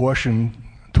in proportion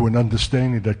to an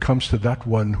understanding that comes to that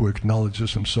one who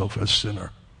acknowledges himself as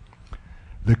sinner.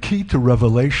 The key to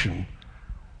revelation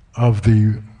of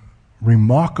the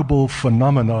remarkable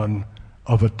phenomenon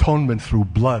of atonement through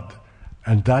blood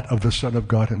and that of the Son of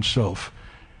God Himself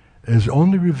is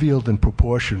only revealed in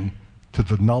proportion to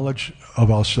the knowledge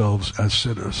of ourselves as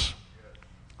sinners.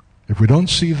 If we don't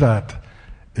see that,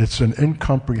 it's an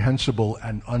incomprehensible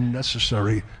and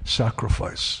unnecessary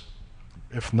sacrifice,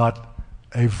 if not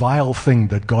a vile thing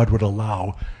that God would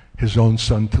allow His own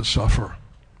Son to suffer.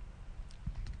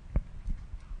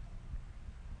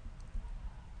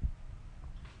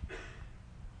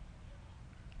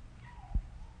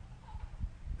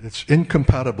 It's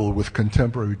incompatible with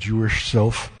contemporary Jewish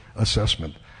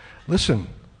self-assessment. Listen,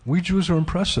 we Jews are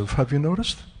impressive. Have you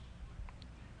noticed?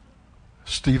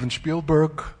 Steven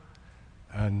Spielberg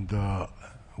and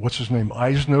what's his name,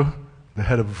 Eisner, the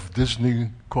head of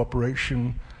Disney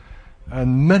Corporation,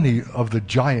 and many of the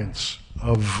giants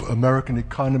of American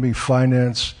economy,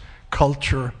 finance,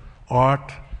 culture,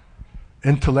 art,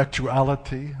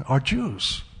 intellectuality are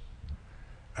Jews.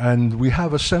 And we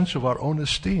have a sense of our own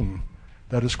esteem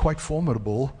that is quite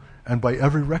formidable and by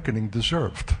every reckoning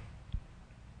deserved.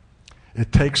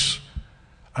 It takes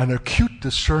an acute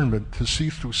discernment to see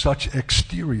through such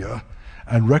exterior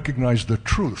and recognize the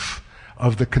truth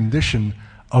of the condition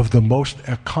of the most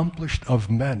accomplished of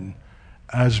men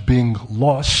as being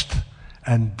lost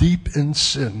and deep in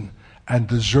sin and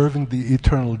deserving the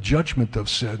eternal judgment of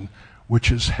sin,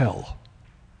 which is hell.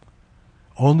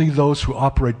 Only those who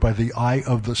operate by the eye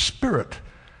of the Spirit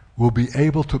will be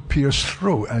able to pierce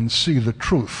through and see the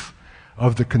truth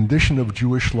of the condition of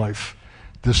Jewish life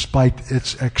despite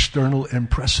its external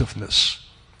impressiveness.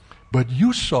 But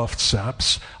you soft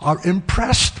saps are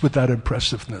impressed with that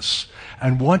impressiveness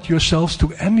and want yourselves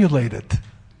to emulate it.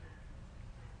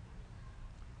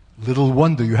 Little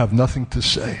wonder you have nothing to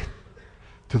say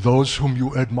to those whom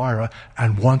you admire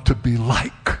and want to be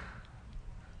like.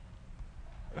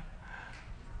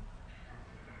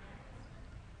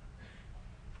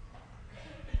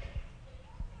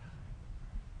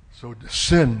 So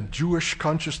sin, Jewish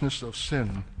consciousness of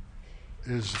sin,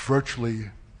 is virtually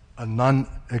a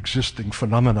non-existing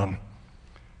phenomenon.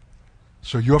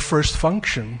 So your first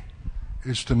function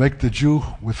is to make the Jew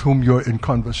with whom you're in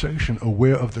conversation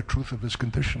aware of the truth of his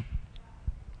condition.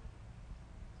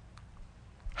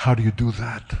 How do you do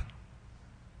that?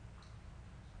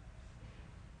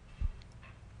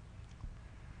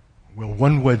 Well,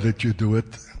 one way that you do it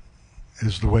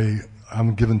is the way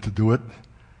I'm given to do it.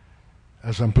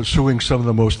 As I'm pursuing some of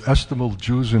the most estimable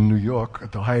Jews in New York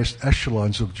at the highest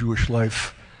echelons of Jewish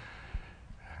life,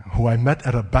 who I met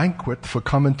at a banquet for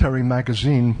Commentary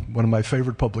Magazine, one of my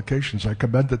favorite publications. I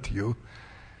commend it to you.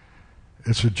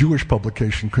 It's a Jewish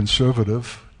publication,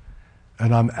 conservative,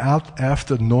 and I'm out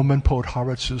after Norman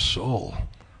Podhoritz's soul,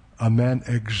 a man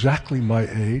exactly my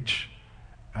age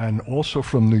and also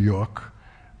from New York,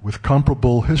 with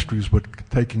comparable histories but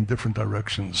taking different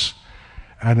directions.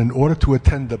 And in order to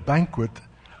attend the banquet,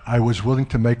 I was willing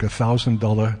to make a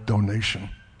 $1,000 donation.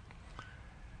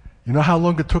 You know how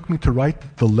long it took me to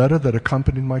write the letter that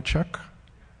accompanied my check?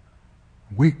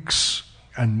 Weeks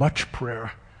and much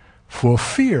prayer, for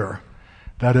fear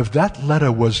that if that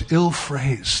letter was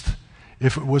ill-phrased,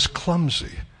 if it was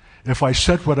clumsy, if I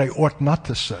said what I ought not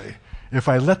to say, if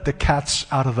I let the cats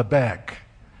out of the bag,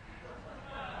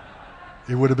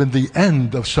 it would have been the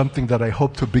end of something that I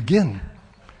hoped to begin.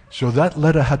 So that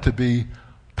letter had to be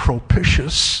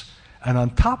propitious, and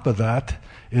on top of that,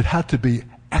 it had to be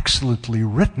excellently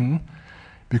written,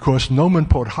 because Norman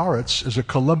Podhoretz is a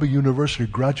Columbia University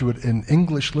graduate in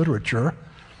English literature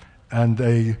and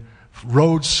a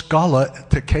Rhodes Scholar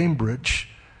to Cambridge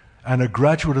and a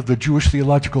graduate of the Jewish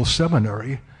Theological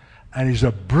Seminary, and he's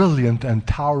a brilliant and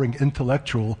towering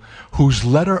intellectual whose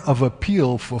letter of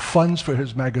appeal for funds for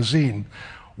his magazine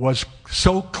was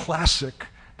so classic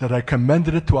that I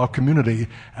commended it to our community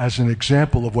as an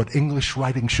example of what English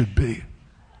writing should be.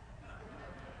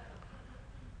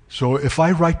 So if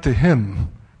I write to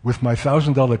him with my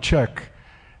 $1,000 check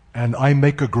and I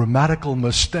make a grammatical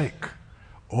mistake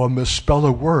or misspell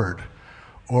a word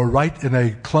or write in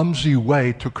a clumsy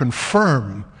way to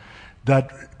confirm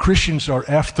that Christians are,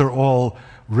 after all,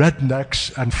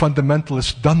 rednecks and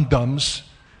fundamentalist dum-dums,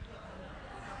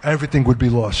 everything would be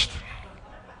lost.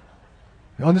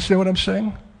 You understand what I'm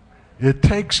saying? It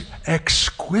takes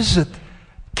exquisite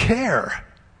care,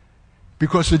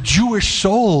 because the Jewish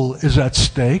soul is at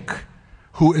stake,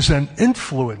 who is an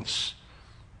influence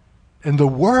in the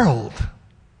world,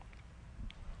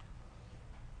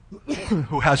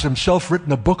 who has himself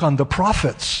written a book on the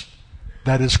prophets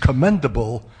that is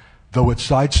commendable, though it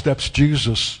sidesteps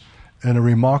Jesus in a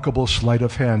remarkable sleight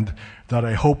of hand that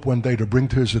I hope one day to bring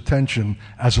to his attention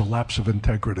as a lapse of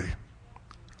integrity,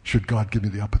 should God give me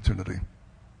the opportunity.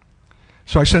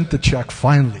 So I sent the check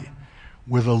finally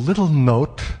with a little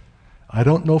note. I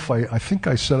don't know if I think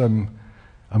I said I'm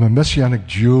a Messianic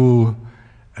Jew,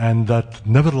 and that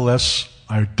nevertheless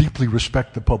I deeply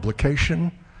respect the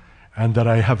publication, and that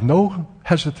I have no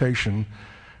hesitation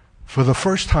for the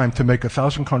first time to make a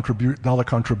 $1,000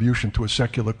 contribution to a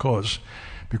secular cause,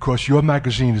 because your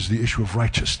magazine is the issue of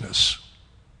righteousness.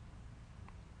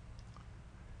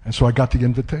 And so I got the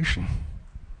invitation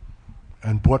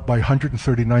and bought my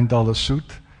 $139 suit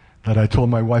that I told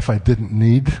my wife I didn't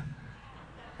need.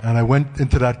 And I went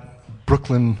into that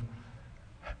Brooklyn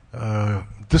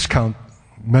discount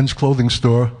men's clothing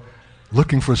store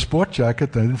looking for a sport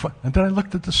jacket, and then I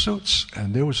looked at the suits,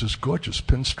 and there was this gorgeous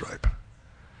pinstripe.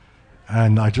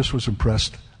 And I just was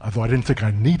impressed. Although I didn't think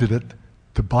I needed it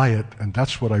to buy it, and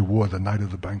that's what I wore the night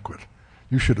of the banquet.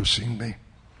 You should have seen me.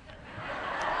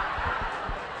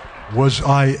 Was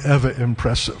I ever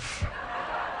impressive?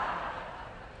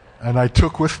 And I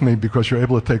took with me, because you're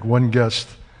able to take one guest,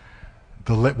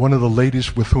 one of the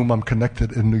ladies with whom I'm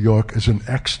connected in New York is an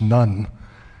ex-nun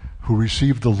who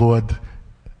received the Lord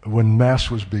when Mass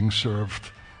was being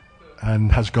served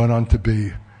and has gone on to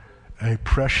be a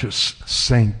precious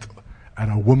saint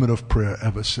and a woman of prayer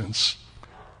ever since.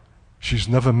 She's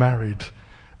never married,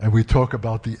 and we talk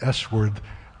about the S word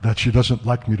that she doesn't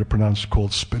like me to pronounce,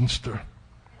 called spinster.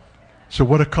 So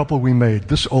what a couple we made.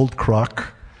 This old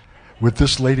crock with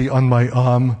this lady on my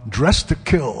arm, dressed to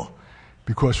kill,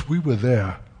 because we were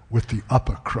there with the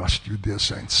upper crust, you dear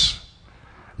saints.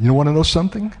 You want to know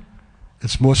something?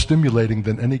 It's more stimulating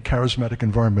than any charismatic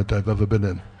environment I've ever been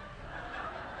in.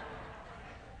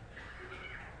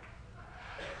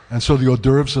 And so the hors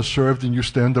d'oeuvres are served, and you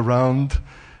stand around,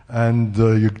 and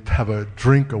you have a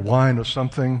drink, a wine or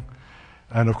something,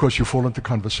 and of course you fall into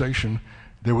conversation.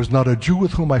 There was not a Jew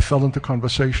with whom I fell into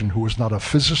conversation who was not a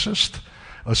physicist,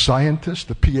 a scientist,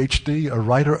 a PhD, a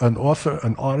writer, an author,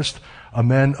 an artist, a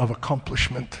man of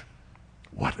accomplishment.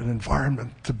 What an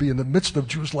environment to be in the midst of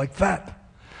Jews like that.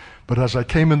 But as I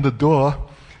came in the door,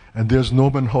 and there's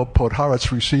Norman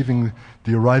Podhoretz receiving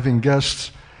the arriving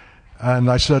guests,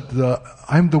 and I said,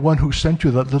 I'm the one who sent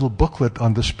you that little booklet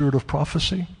on the spirit of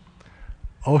prophecy.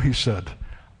 Oh, he said,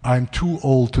 I'm too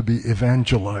old to be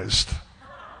evangelized.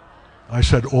 I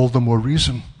said, all the more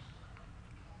reason.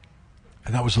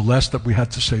 And that was the last that we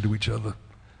had to say to each other.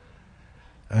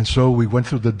 And so we went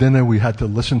through the dinner. We had to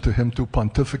listen to him to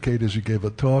pontificate as he gave a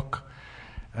talk.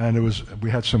 And we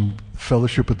had some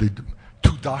fellowship with the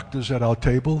two doctors at our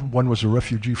table. One was a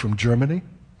refugee from Germany,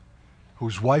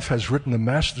 whose wife has written a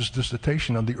master's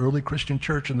dissertation on the early Christian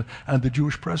church and the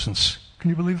Jewish presence. Can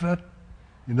you believe that?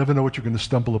 You never know what you're going to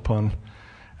stumble upon.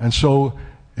 And so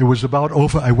it was about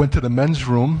over. I went to the men's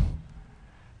room,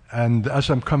 and as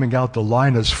I'm coming out, the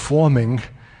line is forming,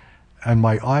 and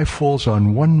my eye falls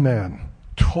on one man,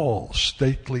 tall,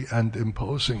 stately, and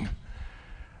imposing.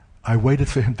 I waited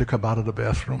for him to come out of the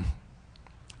bathroom.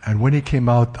 And when he came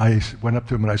out, I went up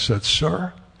to him and I said,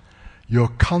 "Sir, your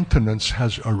countenance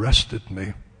has arrested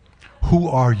me. Who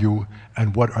are you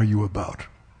and what are you about?"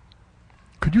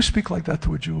 Could you speak like that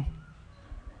to a Jew?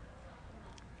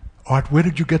 Art, where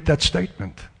did you get that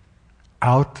statement?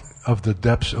 Out of the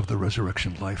depths of the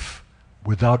resurrection life,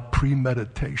 without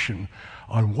premeditation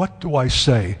on what do I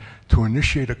say to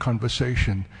initiate a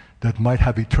conversation that might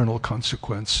have eternal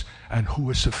consequence, and who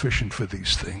is sufficient for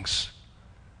these things?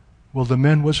 Well, the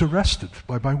man was arrested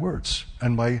by my words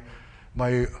and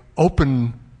my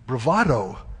open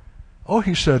bravado. Oh,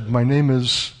 he said, "My name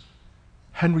is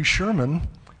Henry Sherman,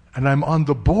 and I'm on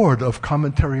the board of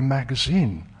Commentary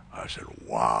Magazine." I said,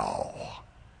 "Wow.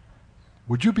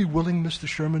 Would you be willing, Mr.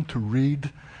 Sherman, to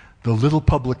read the little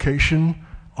publication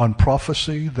on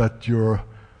prophecy that your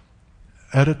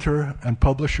editor and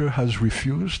publisher has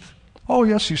refused?" "Oh,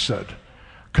 yes," he said.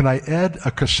 "Can I add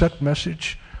a cassette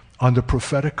message on the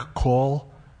prophetic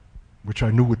call, which I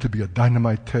knew to be a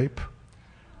dynamite tape?"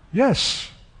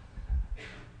 "Yes."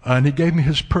 And he gave me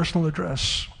his personal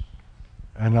address.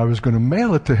 And I was going to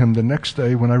mail it to him the next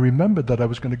day when I remembered that I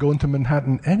was going to go into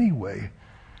Manhattan anyway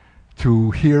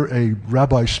to hear a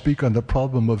rabbi speak on the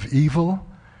problem of evil.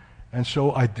 And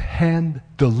so I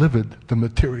hand-delivered the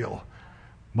material,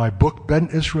 my book, Ben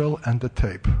Israel, and the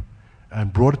tape,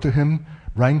 and brought it to him,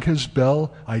 rang his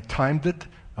bell. I timed it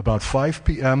about 5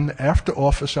 p.m. after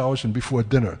office hours and before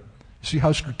dinner. See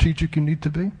how strategic you need to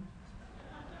be?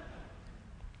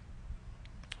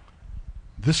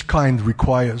 This kind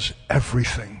requires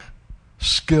everything.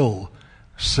 Skill,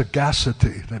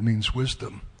 sagacity, that means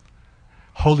wisdom.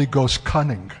 Holy Ghost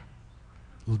cunning,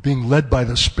 being led by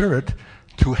the Spirit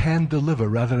to hand deliver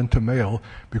rather than to mail,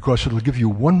 because it'll give you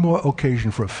one more occasion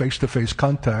for a face-to-face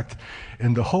contact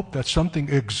in the hope that something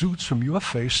exudes from your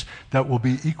face that will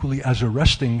be equally as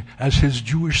arresting as his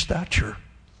Jewish stature,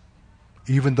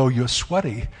 even though you're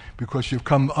sweaty because you've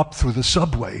come up through the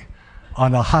subway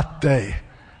on a hot day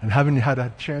and haven't had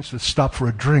a chance to stop for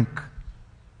a drink.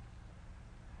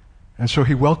 And so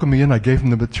he welcomed me in. I gave him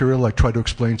the material. I tried to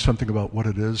explain something about what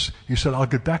it is. He said, "I'll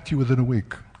get back to you within a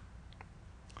week."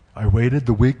 I waited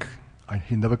the week.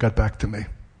 He never got back to me.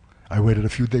 I waited a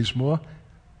few days more.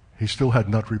 He still had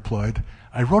not replied.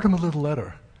 I wrote him a little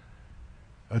letter.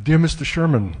 "Dear Mr.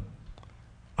 Sherman,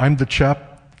 I'm the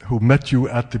chap who met you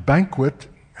at the banquet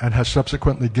and has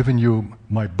subsequently given you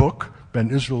my book, Ben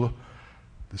Israel,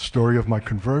 the story of my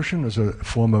conversion as a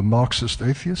former Marxist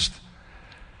atheist,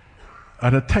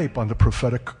 and a tape on the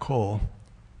prophetic call.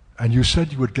 And you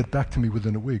said you would get back to me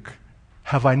within a week.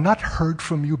 Have I not heard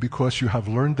from you because you have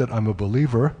learned that I'm a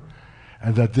believer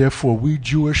and that therefore we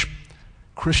Jewish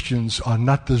Christians are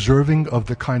not deserving of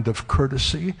the kind of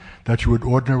courtesy that you would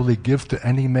ordinarily give to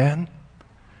any man?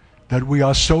 That we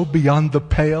are so beyond the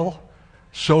pale,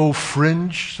 so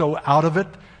fringe, so out of it,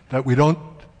 that we don't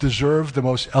deserve the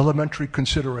most elementary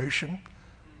consideration?"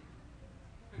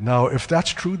 Now, if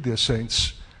that's true, dear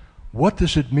saints, what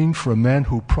does it mean for a man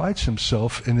who prides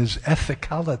himself in his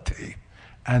ethicality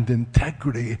and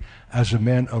integrity as a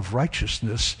man of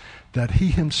righteousness, that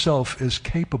he himself is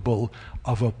capable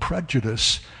of a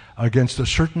prejudice against a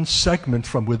certain segment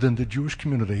from within the Jewish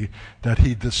community that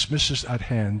he dismisses at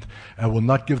hand and will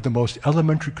not give the most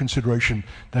elementary consideration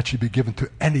that should be given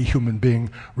to any human being,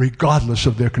 regardless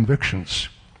of their convictions?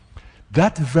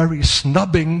 That very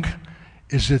snubbing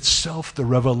is itself the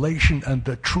revelation and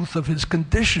the truth of his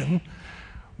condition,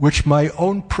 which my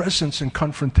own presence and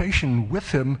confrontation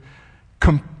with him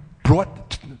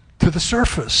brought to the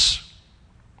surface.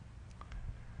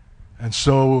 And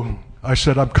so I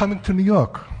said, "I'm coming to New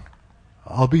York.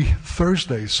 I'll be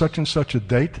Thursday, such and such a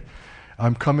date.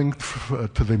 I'm coming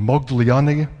to the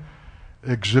Modigliani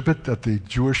exhibit at the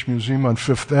Jewish Museum on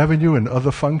Fifth Avenue and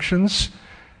other functions.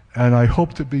 And I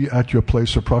hope to be at your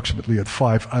place approximately at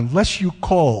 5, unless you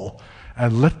call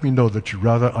and let me know that you'd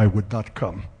rather I would not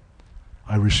come."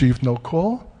 I received no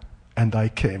call, and I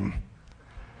came.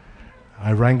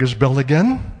 I rang his bell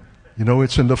again. You know,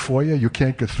 it's in the foyer. You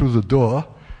can't get through the door.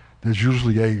 There's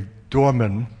usually a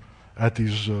doorman at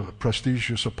these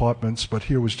prestigious apartments, but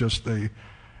here was just a,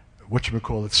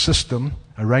 system.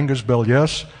 I rang his bell,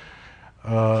 yes.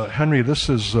 Henry, this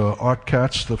is Art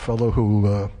Katz, the fellow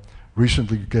who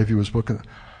recently gave you his book.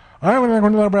 I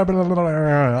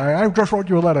just wrote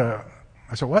you a letter.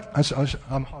 I said, what? I said,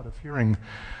 I'm hard of hearing.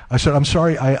 I said, I'm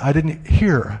sorry, I didn't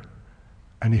hear.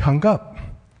 And he hung up.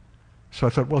 So I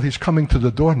thought, well, he's coming to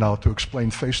the door now to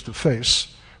explain face to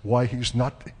face why he's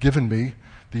not given me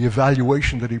the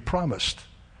evaluation that he promised.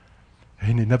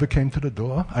 And he never came to the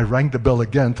door. I rang the bell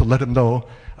again to let him know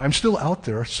I'm still out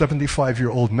there,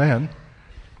 75-year-old man,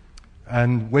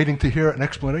 and waiting to hear an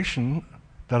explanation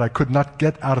that I could not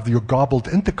get out of your garbled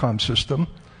intercom system,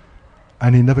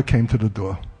 and he never came to the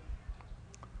door.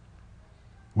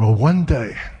 Well, one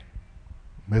day,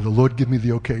 may the Lord give me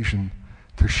the occasion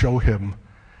to show him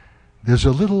there's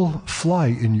a little fly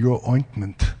in your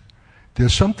ointment.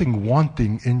 There's something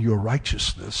wanting in your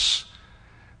righteousness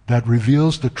that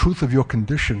reveals the truth of your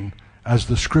condition, as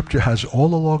the scripture has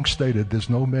all along stated, there's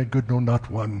no man good, no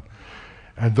not one.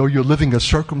 And though you're living a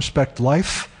circumspect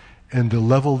life in the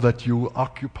level that you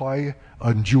occupy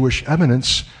on Jewish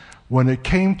eminence, when it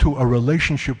came to a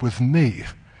relationship with me,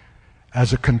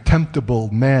 as a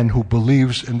contemptible man who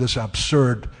believes in this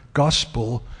absurd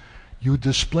gospel, you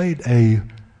displayed a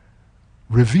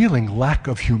revealing lack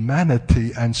of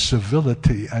humanity and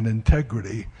civility and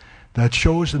integrity that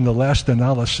shows in the last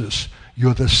analysis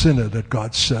you're the sinner that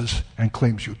God says and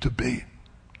claims you to be.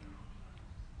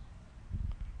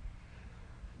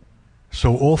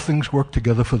 So all things work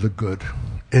together for the good.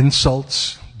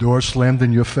 Insults, doors slammed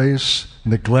in your face,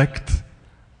 neglect.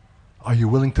 Are you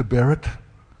willing to bear it?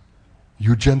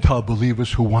 You Gentile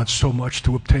believers who want so much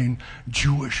to obtain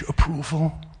Jewish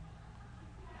approval.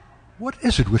 What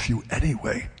is it with you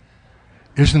anyway?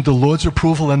 Isn't the Lord's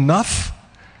approval enough?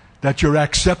 That you're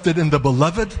accepted in the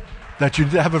beloved? That you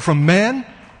have it from man?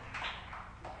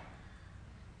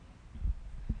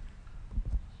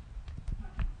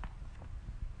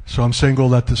 So I'm saying all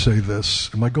that to say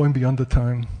this. Am I going beyond the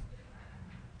time?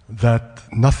 That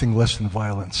nothing less than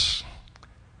violence.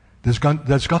 There's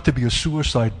got to be a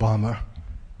suicide bomber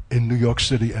in New York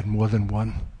City and more than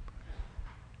one.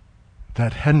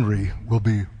 That Henry will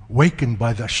be wakened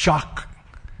by the shock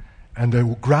and the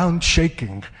ground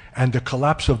shaking and the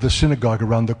collapse of the synagogue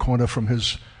around the corner from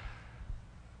his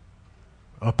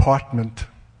apartment,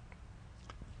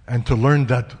 and to learn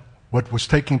that what was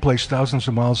taking place thousands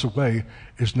of miles away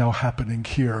is now happening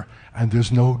here, and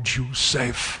there's no Jew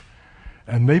safe.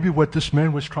 And maybe what this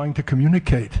man was trying to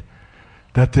communicate,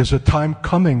 that there's a time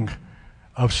coming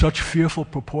of such fearful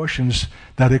proportions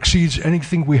that exceeds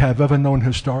anything we have ever known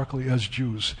historically as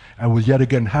Jews, and will yet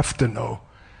again have to know.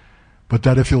 But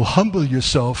that if you'll humble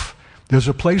yourself, there's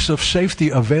a place of safety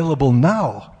available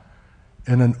now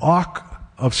in an ark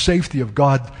of safety of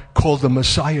God called the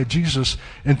Messiah Jesus,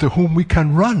 into whom we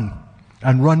can run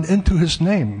and run into his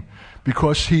name,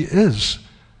 because he is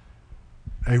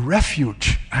a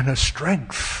refuge and a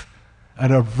strength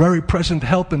and a very present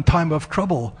help in time of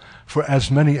trouble for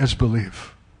as many as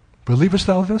believe. Believest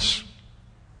thou this?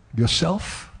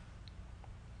 Yourself?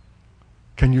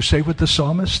 Can you say with the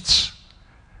psalmists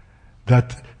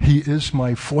that he is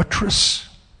my fortress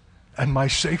and my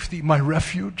safety, my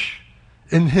refuge?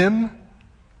 In him?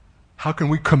 How can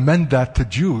we commend that to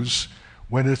Jews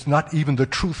when it's not even the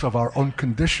truth of our own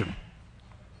condition?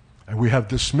 And we have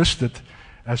dismissed it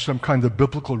as some kind of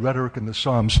biblical rhetoric in the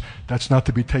Psalms that's not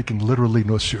to be taken literally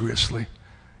nor seriously.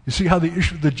 You see how the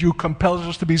issue of the Jew compels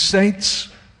us to be saints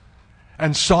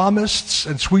and psalmists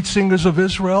and sweet singers of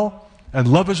Israel and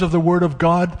lovers of the Word of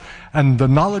God and the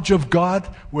knowledge of God,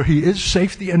 where he is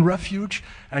safety and refuge,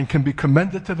 and can be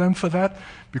commended to them for that,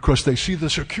 because they see the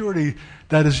security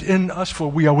that is in us, for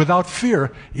we are without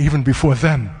fear even before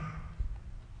them.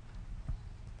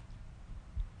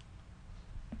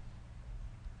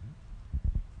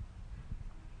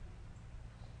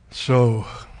 So,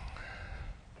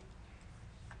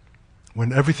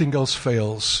 when everything else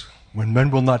fails, when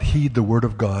men will not heed the Word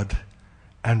of God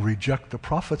and reject the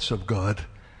prophets of God,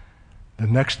 the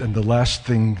next and the last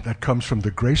thing that comes from the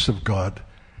grace of God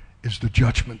is the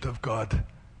judgment of God.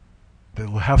 They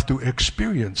will have to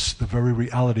experience the very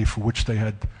reality for which they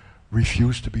had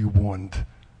refused to be warned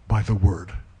by the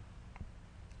Word.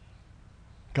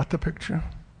 Got the picture?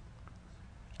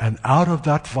 And out of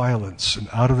that violence and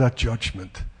out of that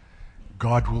judgment,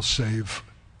 God will save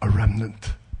a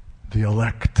remnant, the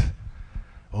elect.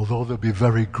 Although there'll be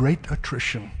very great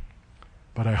attrition,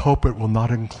 but I hope it will not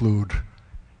include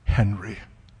Henry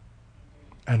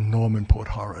and Norman Port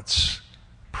Horitz,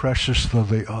 precious though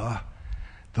they are.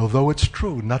 Though it's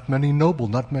true, not many noble,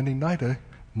 not many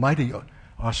mighty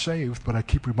are saved, but I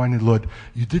keep reminding the Lord,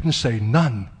 you didn't say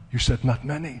none, you said not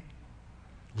many.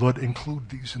 Lord, include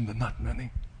these in the not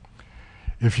many.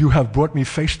 If you have brought me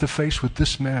face to face with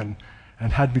this man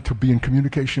and had me to be in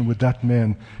communication with that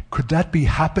man, could that be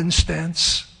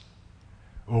happenstance?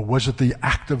 Or was it the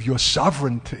act of your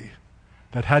sovereignty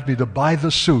that had me to buy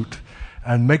the suit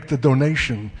and make the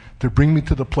donation to bring me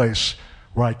to the place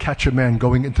where I catch a man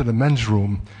going into the men's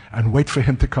room and wait for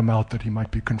him to come out that he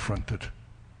might be confronted?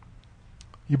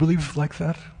 You believe like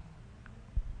that?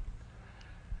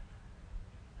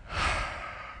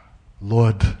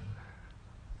 Lord,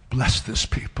 bless this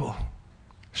people.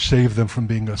 Save them from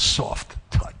being a soft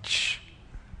touch.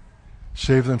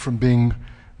 Save them from being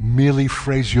merely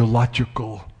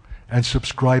phraseological and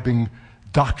subscribing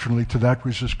doctrinally to that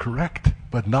which is correct,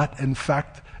 but not in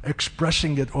fact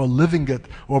expressing it or living it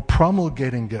or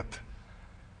promulgating it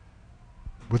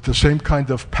with the same kind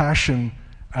of passion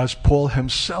as Paul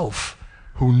himself,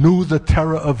 who knew the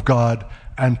terror of God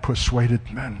and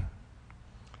persuaded men.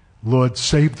 Lord,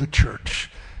 save the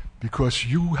church, because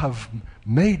you have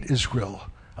made Israel,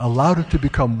 allowed it to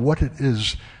become what it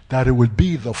is, that it would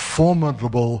be the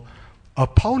formidable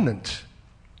opponent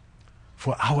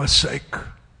for our sake.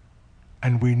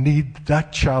 And we need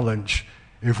that challenge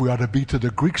if we are to be to the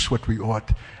Greeks what we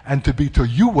ought, and to be to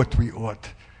you what we ought,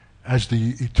 as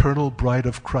the eternal bride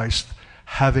of Christ,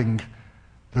 having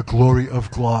the glory of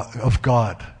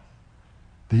God.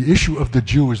 The issue of the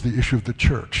Jew is the issue of the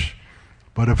church.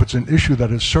 But if it's an issue that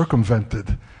is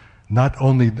circumvented, not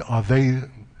only are they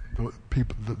the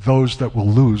people, those that will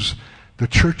lose, the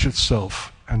church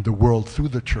itself and the world through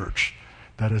the church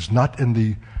that is not in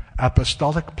the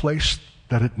apostolic place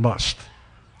that it must,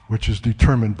 which is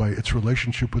determined by its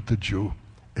relationship with the Jew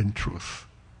in truth.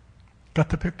 Got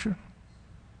the picture?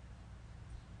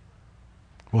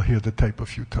 We'll hear the tape a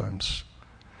few times.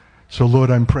 So Lord,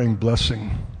 I'm praying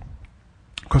blessing,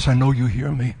 because I know you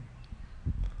hear me.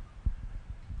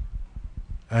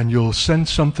 And you'll send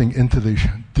something into the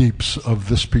deeps of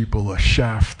this people, a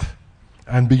shaft,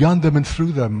 and beyond them and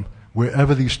through them,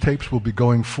 wherever these tapes will be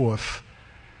going forth,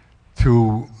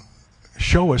 to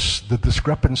show us the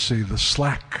discrepancy, the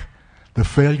slack, the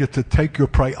failure to take your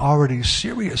priorities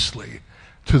seriously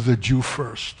to the Jew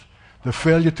first, the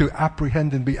failure to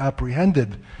apprehend and be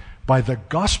apprehended by the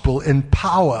gospel in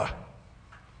power,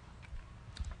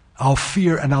 our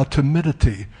fear and our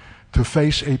timidity to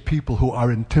face a people who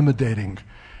are intimidating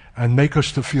and make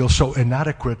us to feel so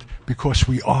inadequate, because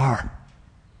we are.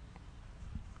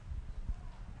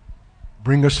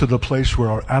 Bring us to the place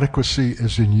where our adequacy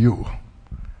is in you,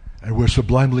 and we're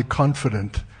sublimely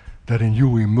confident that in you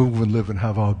we move and live and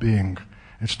have our being.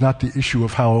 It's not the issue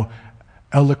of how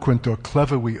eloquent or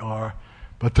clever we are,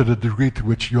 but to the degree to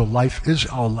which your life is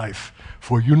our life.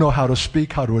 For you know how to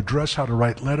speak, how to address, how to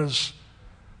write letters,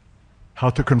 how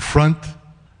to confront,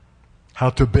 how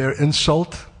to bear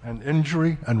insult and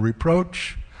injury and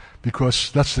reproach,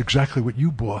 because that's exactly what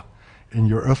you bore in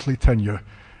your earthly tenure,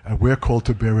 and we're called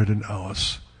to bear it in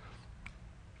ours.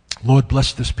 Lord,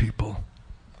 bless this people,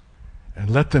 and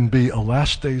let them be a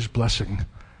last day's blessing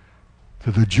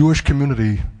to the Jewish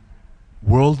community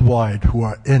worldwide who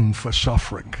are in for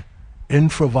suffering, in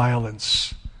for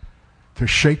violence, to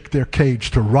shake their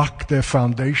cage, to rock their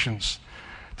foundations,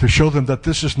 to show them that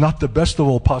this is not the best of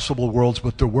all possible worlds,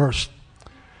 but the worst.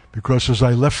 Because as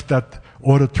I left that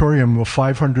auditorium of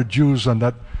 500 Jews on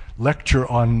that lecture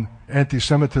on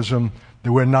anti-Semitism,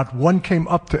 there were not one came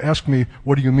up to ask me,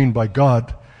 what do you mean by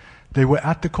God? They were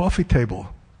at the coffee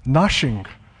table, noshing,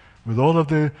 with all of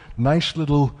the nice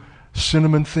little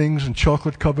cinnamon things and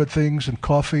chocolate-covered things and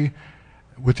coffee,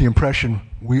 with the impression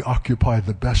we occupy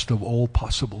the best of all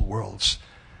possible worlds.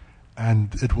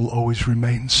 And it will always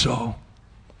remain so.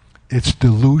 It's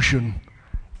delusion.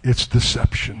 It's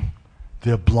deception.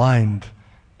 They're blind.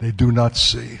 They do not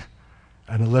see.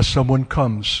 And unless someone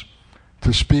comes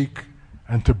to speak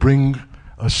and to bring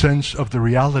a sense of the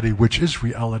reality, which is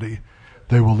reality,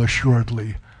 they will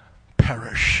assuredly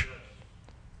perish.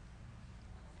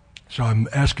 So I'm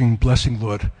asking blessing,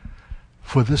 Lord,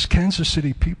 for this Kansas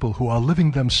City people who are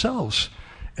living themselves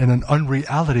in an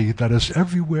unreality that is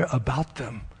everywhere about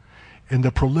them, in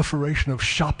the proliferation of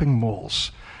shopping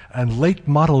malls and late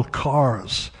model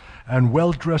cars and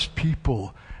well-dressed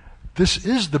people. This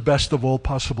is the best of all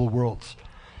possible worlds.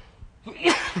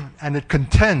 And it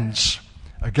contends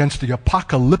against the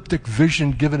apocalyptic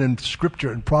vision given in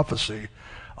Scripture and prophecy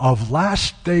of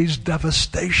last days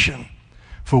devastation,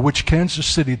 for which Kansas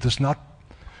City does not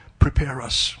prepare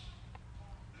us.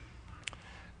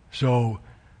 So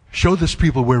show this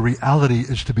people where reality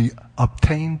is to be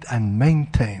obtained and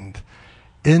maintained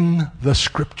in the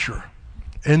Scripture,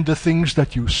 in the things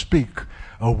that you speak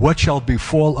of what shall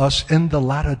befall us in the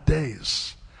latter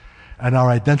days. And our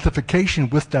identification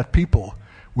with that people,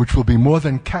 which will be more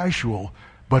than casual,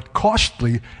 but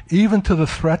costly, even to the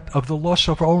threat of the loss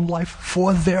of our own life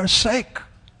for their sake,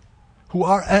 who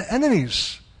are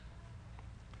enemies.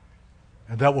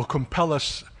 And that will compel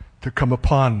us to come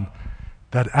upon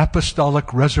that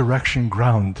apostolic resurrection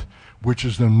ground, which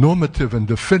is the normative and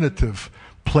definitive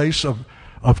place of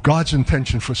God's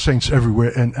intention for saints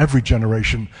everywhere in every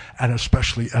generation, and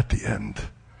especially at the end.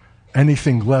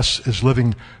 Anything less is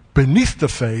living beneath the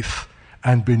faith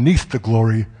and beneath the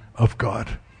glory of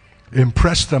God.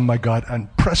 Impress them, my God,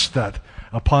 and press that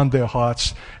upon their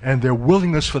hearts and their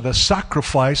willingness for the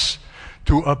sacrifice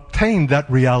to obtain that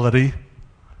reality,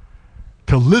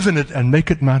 to live in it and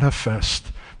make it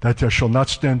manifest, that they shall not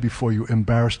stand before you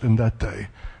embarrassed in that day,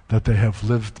 that they have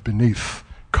lived beneath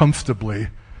comfortably,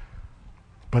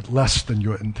 but less than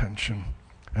your intention.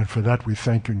 And for that we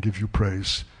thank you and give you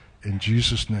praise. In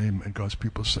Jesus' name, and God's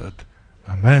people said,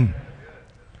 Amen.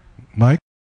 Mike?